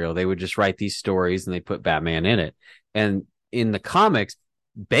material. They would just write these stories and they put Batman in it. And in the comics,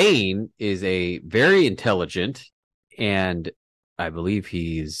 Bane is a very intelligent, and I believe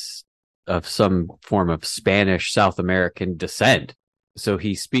he's of some form of Spanish South American descent. So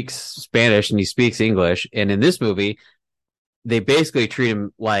he speaks Spanish and he speaks English. And in this movie, they basically treat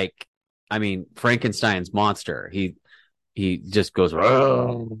him like, Frankenstein's monster. He just goes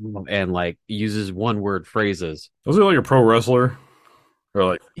and like uses one word phrases. Was he like a pro wrestler? Or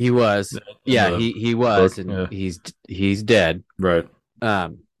like he was, he was, book, and he's dead. Right.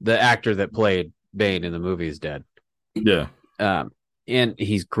 The actor that played Bane in the movie is dead. Yeah. And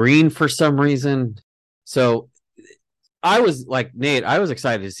he's green for some reason. So I was like Nate, I was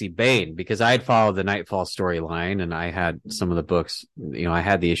excited to see Bane because I had followed the Nightfall storyline and I had some of the books, I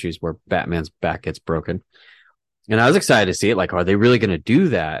had the issues where Batman's back gets broken. And I was excited to see it. Like, are they really going to do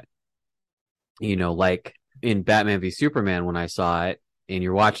that? Like in Batman v Superman, when I saw it and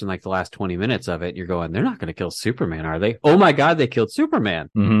you're watching like the last 20 minutes of it, you're going, they're not going to kill Superman, are they? Oh my God, they killed Superman.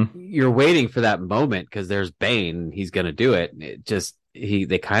 Mm-hmm. You're waiting for that moment because there's Bane and he's going to do it.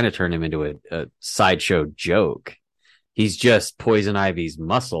 They kind of turn him into a sideshow joke. He's just Poison Ivy's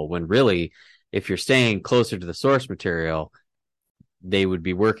muscle when really, if you're staying closer to the source material, they would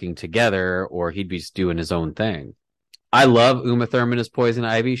be working together or he'd be just doing his own thing. I love Uma Thurman as Poison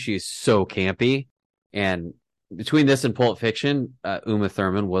Ivy. She's so campy. And between this and Pulp Fiction, Uma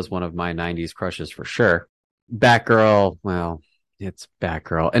Thurman was one of my 90s crushes for sure. Batgirl, well, it's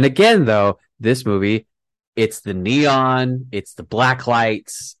Batgirl. And again, though, this movie, it's the neon, it's the black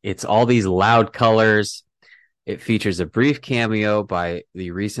lights, it's all these loud colors. It features a brief cameo by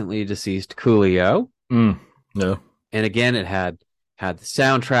the recently deceased Coolio. Yeah. And again, it had the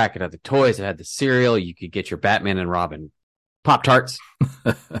soundtrack, it had the toys, it had the cereal. You could get your Batman and Robin Pop-Tarts.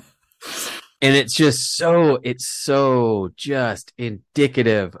 And it's so just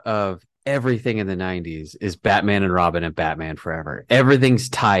indicative of everything in the 90s is Batman and Robin and Batman Forever. Everything's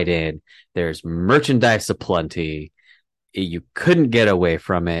tied in. There's merchandise aplenty. You couldn't get away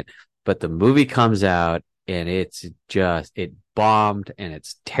from it. But the movie comes out and it bombed and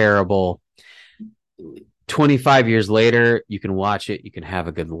it's terrible. 25 years later, you can watch it. You can have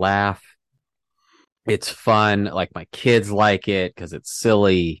a good laugh. It's fun. Like my kids like it because it's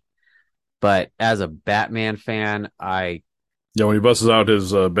silly. But as a Batman fan, when he busts out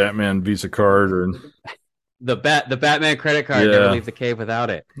his Batman Visa card or the Batman credit card, never leave the cave without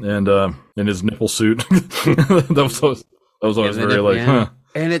it, and in his nipple suit, that was always very like, huh.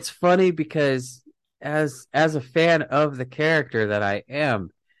 And it's funny because as a fan of the character that I am,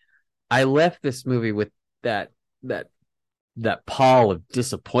 I left this movie with that pall of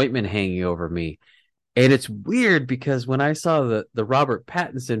disappointment hanging over me. And it's weird because when I saw the Robert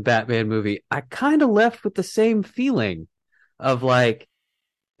Pattinson Batman movie, I kind of left with the same feeling of like,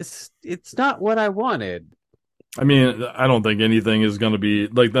 it's not what I wanted. I mean, I don't think anything is going to be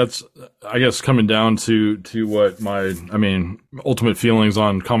like that's, I guess, coming down to what ultimate feelings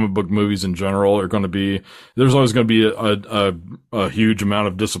on comic book movies in general are going to be. There's always going to be a huge amount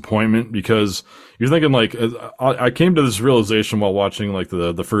of disappointment because you're thinking like, I came to this realization while watching like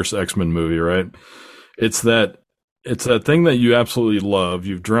the first X-Men movie, right? It's that thing that you absolutely love,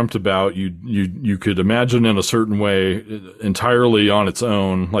 you've dreamt about, you could imagine in a certain way entirely on its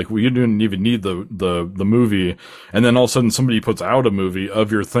own. Like you didn't even need the movie. And then all of a sudden somebody puts out a movie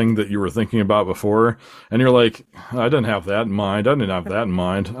of your thing that you were thinking about before. And you're like, I didn't have that in mind. I didn't have that in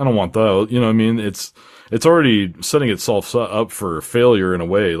mind. I don't want that. You know what I mean? It's already setting itself up for failure in a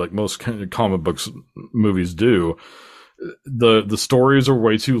way, like most comic books movies do. The stories are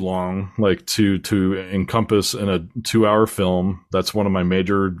way too long, like to encompass in a 2-hour film. That's one of my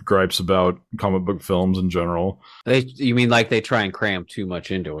major gripes about comic book films in general. You mean like they try and cram too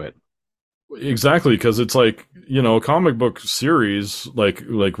much into it? Exactly, because it's like, a comic book series, like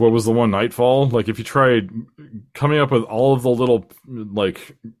what was the one, Nightfall? Like if you tried coming up with all of the little,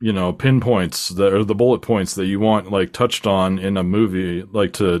 like, pinpoints that are the bullet points that you want, like touched on in a movie,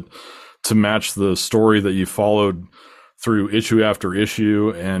 like to match the story that you followed through issue after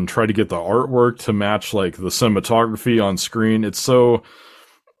issue and try to get the artwork to match like the cinematography on screen. It's so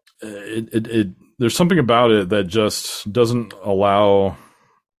there's something about it that just doesn't allow,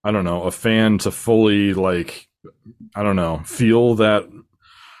 I don't know, a fan to fully like, I don't know, feel that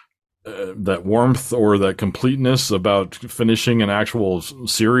warmth or that completeness about finishing an actual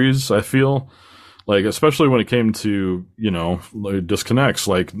series. I feel Like, especially when it came to, like, disconnects,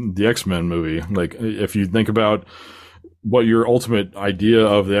 like the X-Men movie. Like, if you think about what your ultimate idea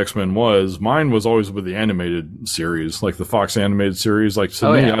of the X-Men was, mine was always with the animated series, like the Fox animated series. Like,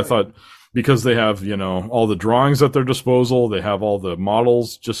 to me, I thought, because they have, all the drawings at their disposal, they have all the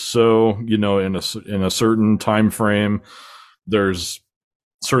models just so, in a certain time frame, there's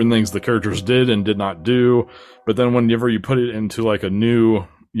certain things the characters did and did not do. But then whenever you put it into like a new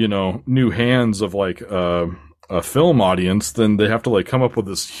hands of like a film audience, then they have to like come up with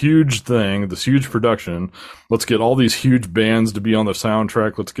this huge thing, this huge production. Let's get all these huge bands to be on the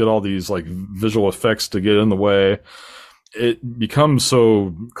soundtrack. Let's get all these like visual effects to get in the way. It becomes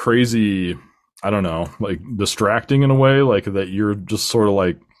so crazy, I don't know, like distracting in a way, like that you're just sort of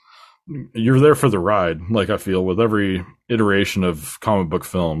like, you're there for the ride, like I feel with every iteration of comic book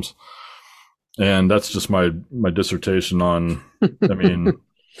films. And that's just my dissertation on, I mean,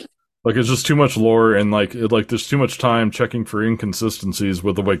 like, it's just too much lore, and like there's too much time checking for inconsistencies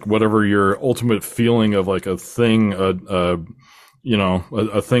with like whatever your ultimate feeling of like a thing, a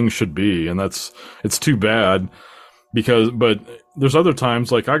thing should be. And it's too bad. But there's other times,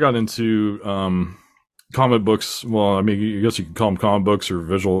 like I got into comic books. Well, I mean, I guess you could call them comic books or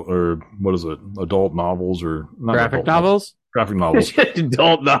visual, or what is it? Adult novels, or not graphic novels? Graphic novels.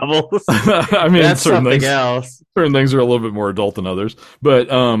 Adult novels. I mean, that's something else. Certain things are a little bit more adult than others. But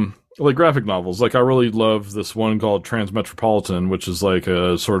like graphic novels, like I really love this one called Transmetropolitan, which is like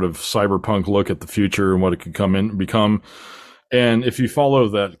a sort of cyberpunk look at the future and what it could become. And if you follow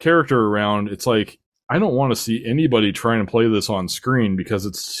that character around, it's like, I don't want to see anybody trying to play this on screen, because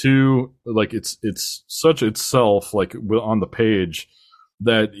it's too, like, it's such itself, like, on the page,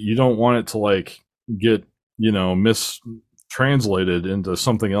 that you don't want it to, like, get, mistranslated into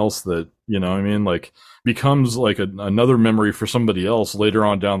something else that, I mean, like, becomes, like, another memory for somebody else later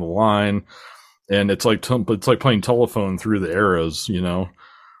on down the line. And it's like playing telephone through the eras,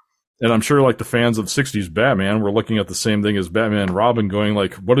 And I'm sure, like, the fans of 60s Batman were looking at the same thing as Batman and Robin, going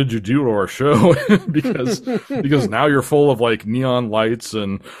like, what did you do to our show? because now you're full of like neon lights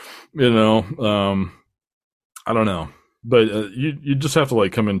and, I don't know. But you just have to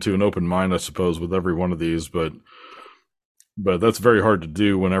like come into an open mind, I suppose, with every one of these. But that's very hard to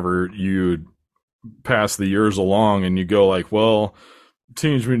do whenever you pass the years along and you go like, well,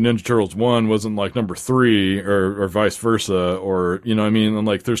 Teenage Mutant Ninja Turtles 1 wasn't like number 3 or vice versa, or, what I mean? And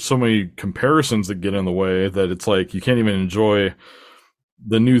like, there's so many comparisons that get in the way that it's like, you can't even enjoy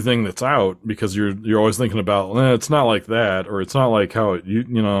the new thing that's out, because you're always thinking about, it's not like that, or it's not like how it,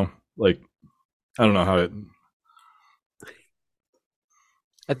 like, I don't know how it.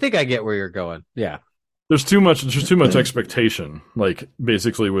 I think I get where you're going. Yeah. There's too much expectation, like,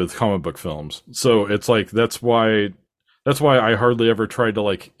 basically, with comic book films. So it's like, that's why I hardly ever tried to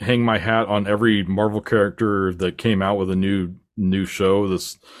like hang my hat on every Marvel character that came out with a new show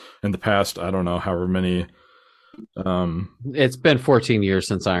this in the past. I don't know, however many. It's been 14 years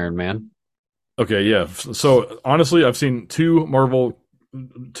since Iron Man. Okay, yeah. So honestly, I've seen two Marvel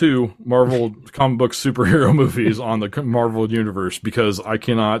comic book superhero movies on the Marvel universe, because I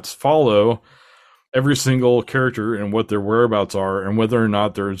cannot follow every single character and what their whereabouts are, and whether or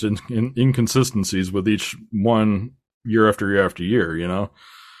not there's inconsistencies with each one. Year after year after year,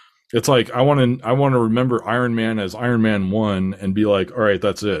 it's like I want to remember Iron Man as Iron Man 1 and be like, all right,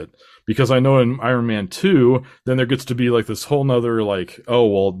 that's it. Because I know in Iron Man 2, then there gets to be like this whole nother like, oh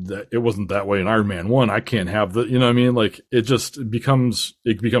well, it wasn't that way in Iron Man 1. I can't have the, what I mean? Like, it becomes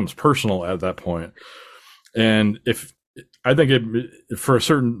personal at that point. And if I think it for a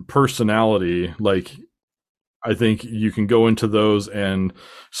certain personality, like, I think you can go into those and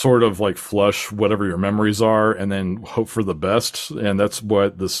sort of like flush whatever your memories are, and then hope for the best. And that's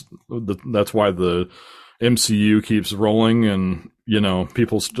what that's why the MCU keeps rolling, and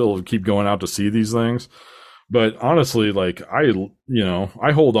people still keep going out to see these things. But honestly, like, I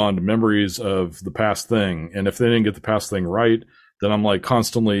hold on to memories of the past thing, and if they didn't get the past thing right, then I'm like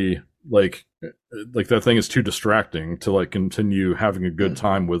constantly like that thing is too distracting to like continue having a good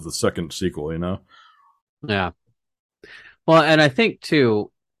time with the second sequel, Yeah. Well, and I think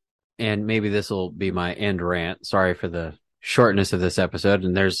too, and maybe this will be my end rant. Sorry for the shortness of this episode.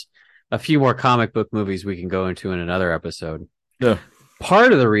 And there's a few more comic book movies we can go into in another episode. Yeah.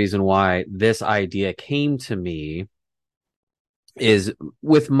 Part of the reason why this idea came to me is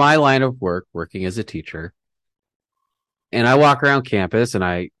with my line of work, working as a teacher. And I walk around campus, and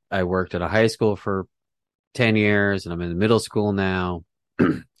I worked at a high school for 10 years, and I'm in the middle school now.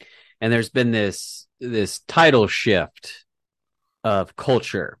 And there's been this tidal shift of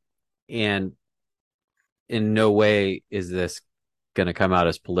culture, and in no way is this going to come out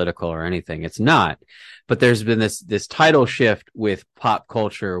as political or anything. It's not. But there's been this title shift with pop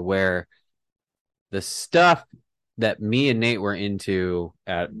culture where the stuff that me and Nate were into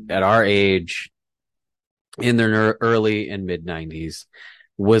at our age in the early and mid 90s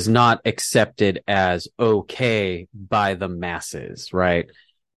was not accepted as okay by the masses, right?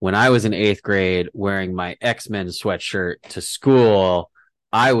 When I was in 8th grade wearing my X-Men sweatshirt to school,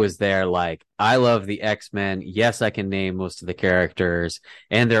 I was there like, I love the X-Men. Yes, I can name most of the characters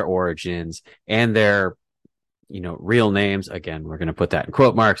and their origins and their, real names. Again, we're going to put that in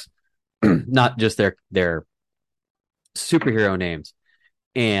quote marks, not just their superhero names.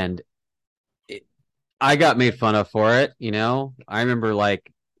 And I got made fun of for it. I remember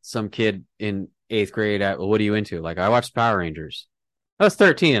like some kid in 8th grade what are you into? Like, I watched Power Rangers. I was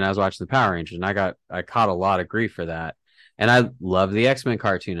 13 and I was watching the Power Rangers, and I caught a lot of grief for that. And I loved the X-Men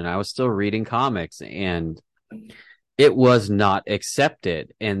cartoon, and I was still reading comics, and it was not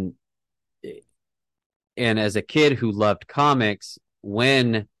accepted. And as a kid who loved comics,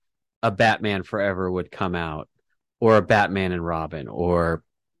 when a Batman Forever would come out, or a Batman and Robin, or,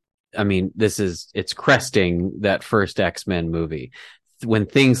 it's cresting that first X-Men movie. When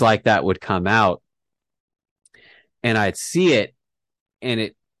things like that would come out and I'd see it, and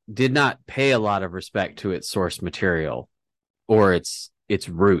it did not pay a lot of respect to its source material or its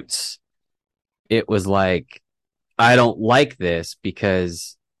roots. It was like, I don't like this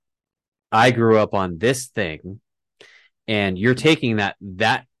because I grew up on this thing, and you're taking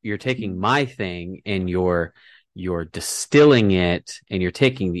you're taking my thing and you're distilling it, and you're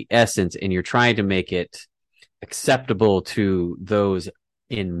taking the essence and you're trying to make it acceptable to those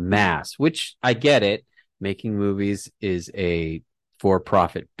in mass, which I get it. Making movies is a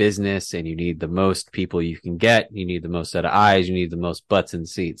for-profit business, and you need the most people you can get. You need the most set of eyes. You need the most butts in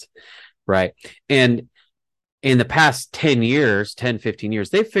seats, right? And in the past 10, 15 years,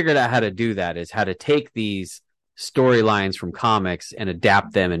 they've figured out how to do that, is how to take these storylines from comics and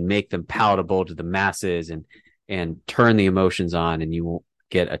adapt them and make them palatable to the masses and turn the emotions on, and you won't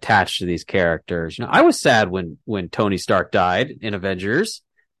get attached to these characters. I was sad when Tony Stark died in Avengers,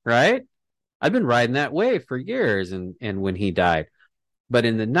 right? I've been riding that wave for years, and when he died. But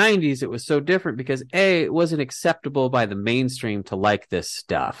in the 90s, it was so different because it wasn't acceptable by the mainstream to like this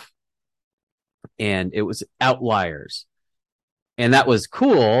stuff. And it was outliers. And that was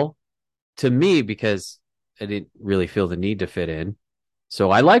cool to me because I didn't really feel the need to fit in.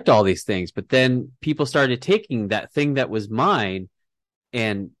 So I liked all these things. But then people started taking that thing that was mine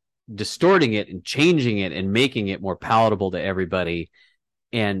and distorting it and changing it and making it more palatable to everybody.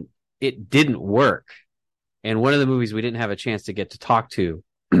 And it didn't work. And one of the movies we didn't have a chance to get to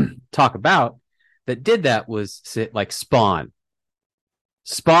talk about that did that was like Spawn.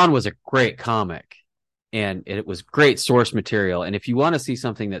 Spawn was a great comic, and it was great source material. And if you want to see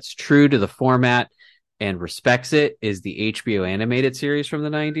something that's true to the format and respects it, is the HBO animated series from the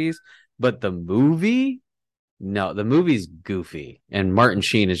 90s. But the movie, no, the movie's goofy, and Martin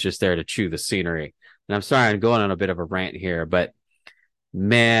Sheen is just there to chew the scenery. And I'm sorry, I'm going on a bit of a rant here, but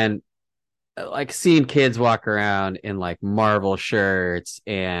man, like seeing kids walk around in like Marvel shirts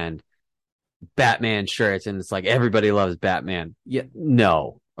and Batman shirts, and it's like everybody loves Batman. Yeah,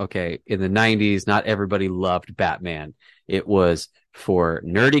 no. Okay. In the 90s, not everybody loved Batman. It was for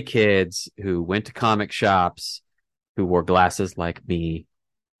nerdy kids who went to comic shops, who wore glasses like me,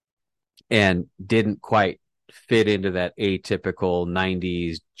 and didn't quite fit into that atypical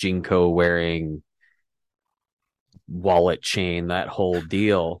 90s Jinko wearing wallet chain, that whole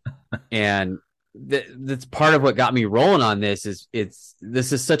deal. And that's part of what got me rolling on this.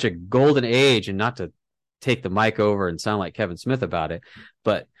 This is such a golden age, and not to take the mic over and sound like Kevin Smith about it,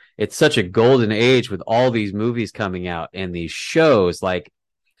 but it's such a golden age with all these movies coming out and these shows. Like,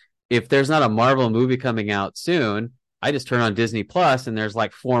 if there's not a Marvel movie coming out soon, I just turn on Disney Plus and there's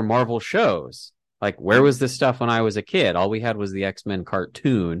like 4 Marvel shows. Like, where was this stuff when I was a kid? All we had was the X-Men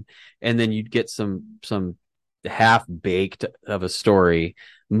cartoon, and then you'd get some half-baked of a story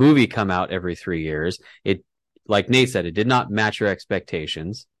movie come out every 3 years. It, like Nate said, it did not match your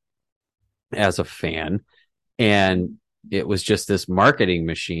expectations as a fan, and it was just this marketing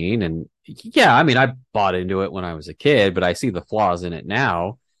machine. And yeah, I mean, I bought into it when I was a kid, but I see the flaws in it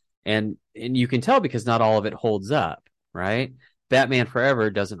now, and you can tell because not all of it holds up, right? Batman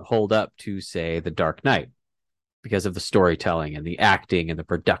Forever doesn't hold up to, say, The Dark Knight because of the storytelling and the acting and the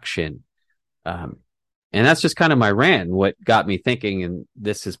production. And that's just kind of my rant. And what got me thinking, and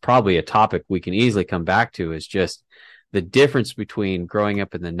this is probably a topic we can easily come back to, is just the difference between growing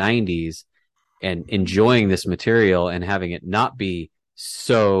up in the 90s and enjoying this material and having it not be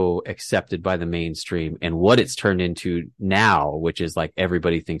so accepted by the mainstream, and what it's turned into now, which is like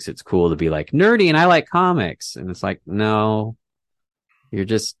everybody thinks it's cool to be like nerdy and I like comics. And it's like, no, you're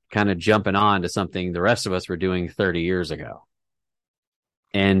just kind of jumping on to something the rest of us were doing 30 years ago.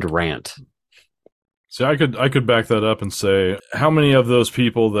 End rant. See, I could back that up and say how many of those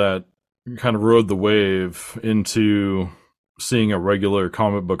people that kind of rode the wave into seeing a regular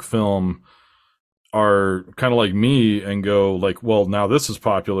comic book film are kind of like me and go like, well, now this is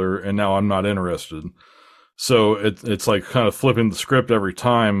popular and now I'm not interested. So it's like kind of flipping the script every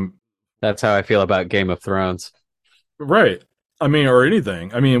time. That's how I feel about Game of Thrones. Right. I mean, or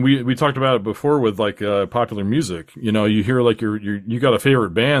anything. I mean, we talked about it before with like popular music. You know, you hear like you got a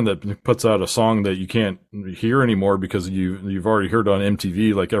favorite band that puts out a song that you can't hear anymore because you've already heard it on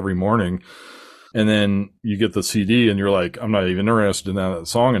MTV like every morning. And then you get the CD and you're like, I'm not even interested in that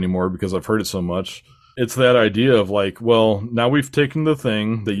song anymore because I've heard it so much. It's that idea of like, well, now we've taken the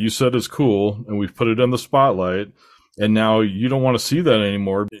thing that you said is cool and we've put it in the spotlight, and now you don't want to see that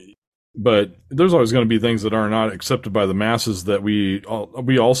anymore. But there's always going to be things that are not accepted by the masses that we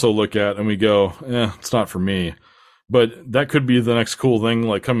also look at and we go, it's not for me. But that could be the next cool thing,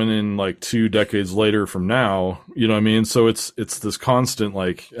 like coming in like 2 decades later from now, you know what I mean? So it's this constant,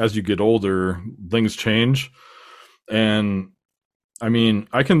 like, as you get older, things change. And I mean,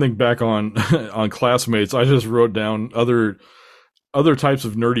 I can think back on, on classmates. I just wrote down other types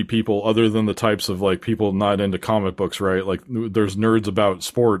of nerdy people other than the types of like people not into comic books, right? Like there's nerds about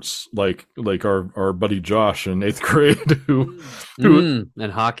sports, like our buddy Josh in 8th grade who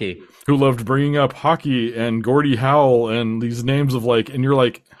and hockey, who loved bringing up hockey and Gordie Howe and these names of like, and you're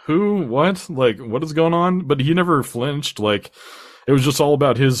like, who, what, like, what is going on? But he never flinched. Like it was just all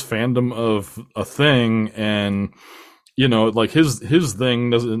about his fandom of a thing. And, you know, like his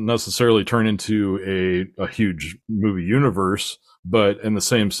thing doesn't necessarily turn into a huge movie universe. But in the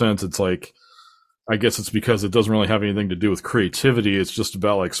same sense, it's like, I guess it's because it doesn't really have anything to do with creativity. It's just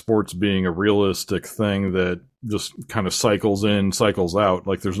about like sports being a realistic thing that just kind of cycles in, cycles out.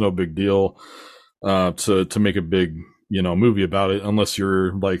 Like there's no big deal to make a big, you know, movie about it unless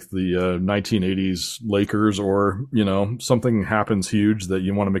you're like the 1980s Lakers or, you know, something happens huge that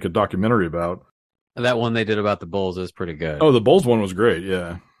you want to make a documentary about. That one they did about the Bulls is pretty good. Oh, the Bulls one was great.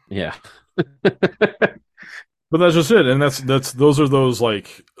 Yeah. Yeah. But that's just it. And those are those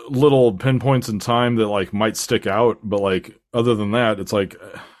like little pinpoints in time that like might stick out. But like, other than that, it's like,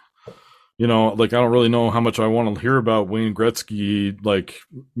 you know, like I don't really know how much I want to hear about Wayne Gretzky, like,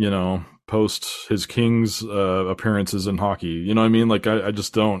 you know, post his Kings appearances in hockey. You know what I mean? Like I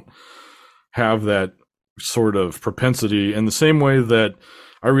just don't have that sort of propensity in the same way that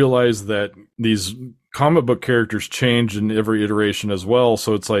I realize that these comic book characters change in every iteration as well.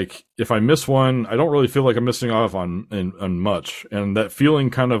 So it's like, if I miss one, I don't really feel like I'm missing off on much. And that feeling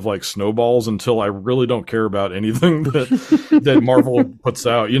kind of like snowballs until I really don't care about anything that Marvel puts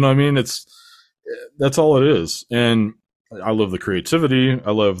out. You know what I mean? That's all it is. And I love the creativity.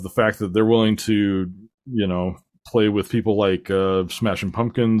 I love the fact that they're willing to, you know, play with people like Smashing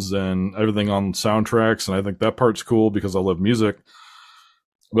Pumpkins and everything on soundtracks. And I think that part's cool because I love music.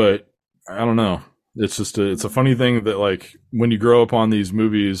 But I don't know. It's just it's a funny thing that like when you grow up on these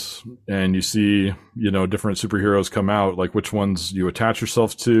movies and you see, you know, different superheroes come out, like which ones you attach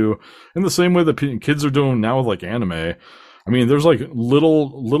yourself to, in the same way that kids are doing now with like anime. I mean, there's like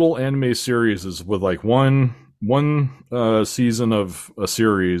little anime series with like one season of a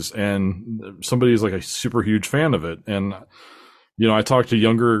series, and somebody's like a super huge fan of it. And you know, I talk to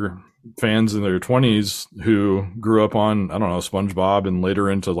younger fans in their 20s who grew up on, I don't know, SpongeBob and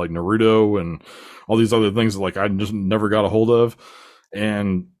later into like Naruto and all these other things that like I just never got a hold of,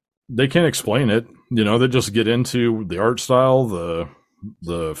 and they can't explain it. You know, they just get into the art style,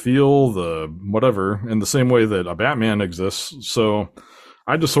 the feel, the whatever, in the same way that a Batman exists. So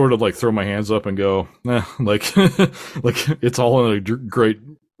I just sort of like throw my hands up and go, like like it's all in a great,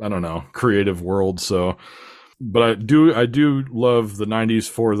 I don't know, creative world. So but I do love the 90s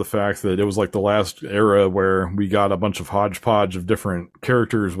for the fact that it was like the last era where we got a bunch of hodgepodge of different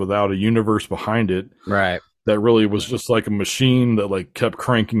characters without a universe behind it. Right. That really was just like a machine that like kept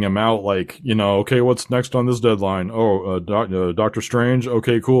cranking them out. Like, you know, okay, what's next on this deadline? Oh, Doctor Strange.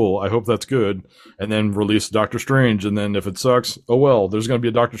 Okay, cool. I hope that's good. And then release Doctor Strange. And then if it sucks, oh well, there's going to be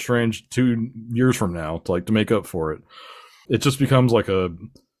a Doctor Strange 2 years from now to make up for it. It just becomes like a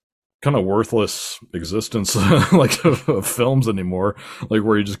kind of worthless existence like of films anymore, like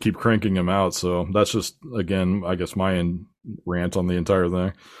where you just keep cranking them out. So that's just, again, I guess my rant on the entire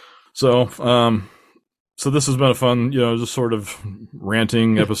thing. So So this has been a fun, just sort of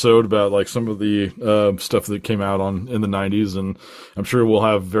ranting episode about like some of the stuff that came out in the 90s, and I'm sure we'll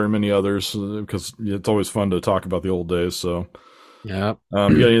have very many others because it's always fun to talk about the old days. So, yeah.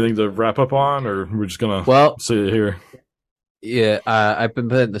 You got anything to wrap up on, or we're just gonna say it here? Yeah, I've been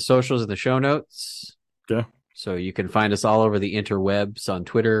putting the socials in the show notes. Okay. So you can find us all over the interwebs on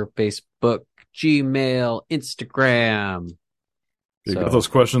Twitter, Facebook, Gmail, Instagram. Get those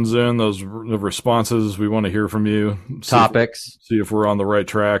questions in, those responses. We want to hear from you. Topics. See if we're on the right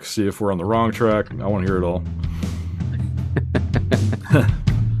track. See if we're on the wrong track. I want to hear it all.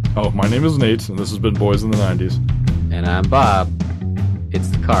 Oh, my name is Nate, and this has been Boys in the 90s. And I'm Bob. It's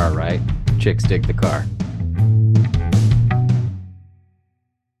the car, right? Chicks dig the car.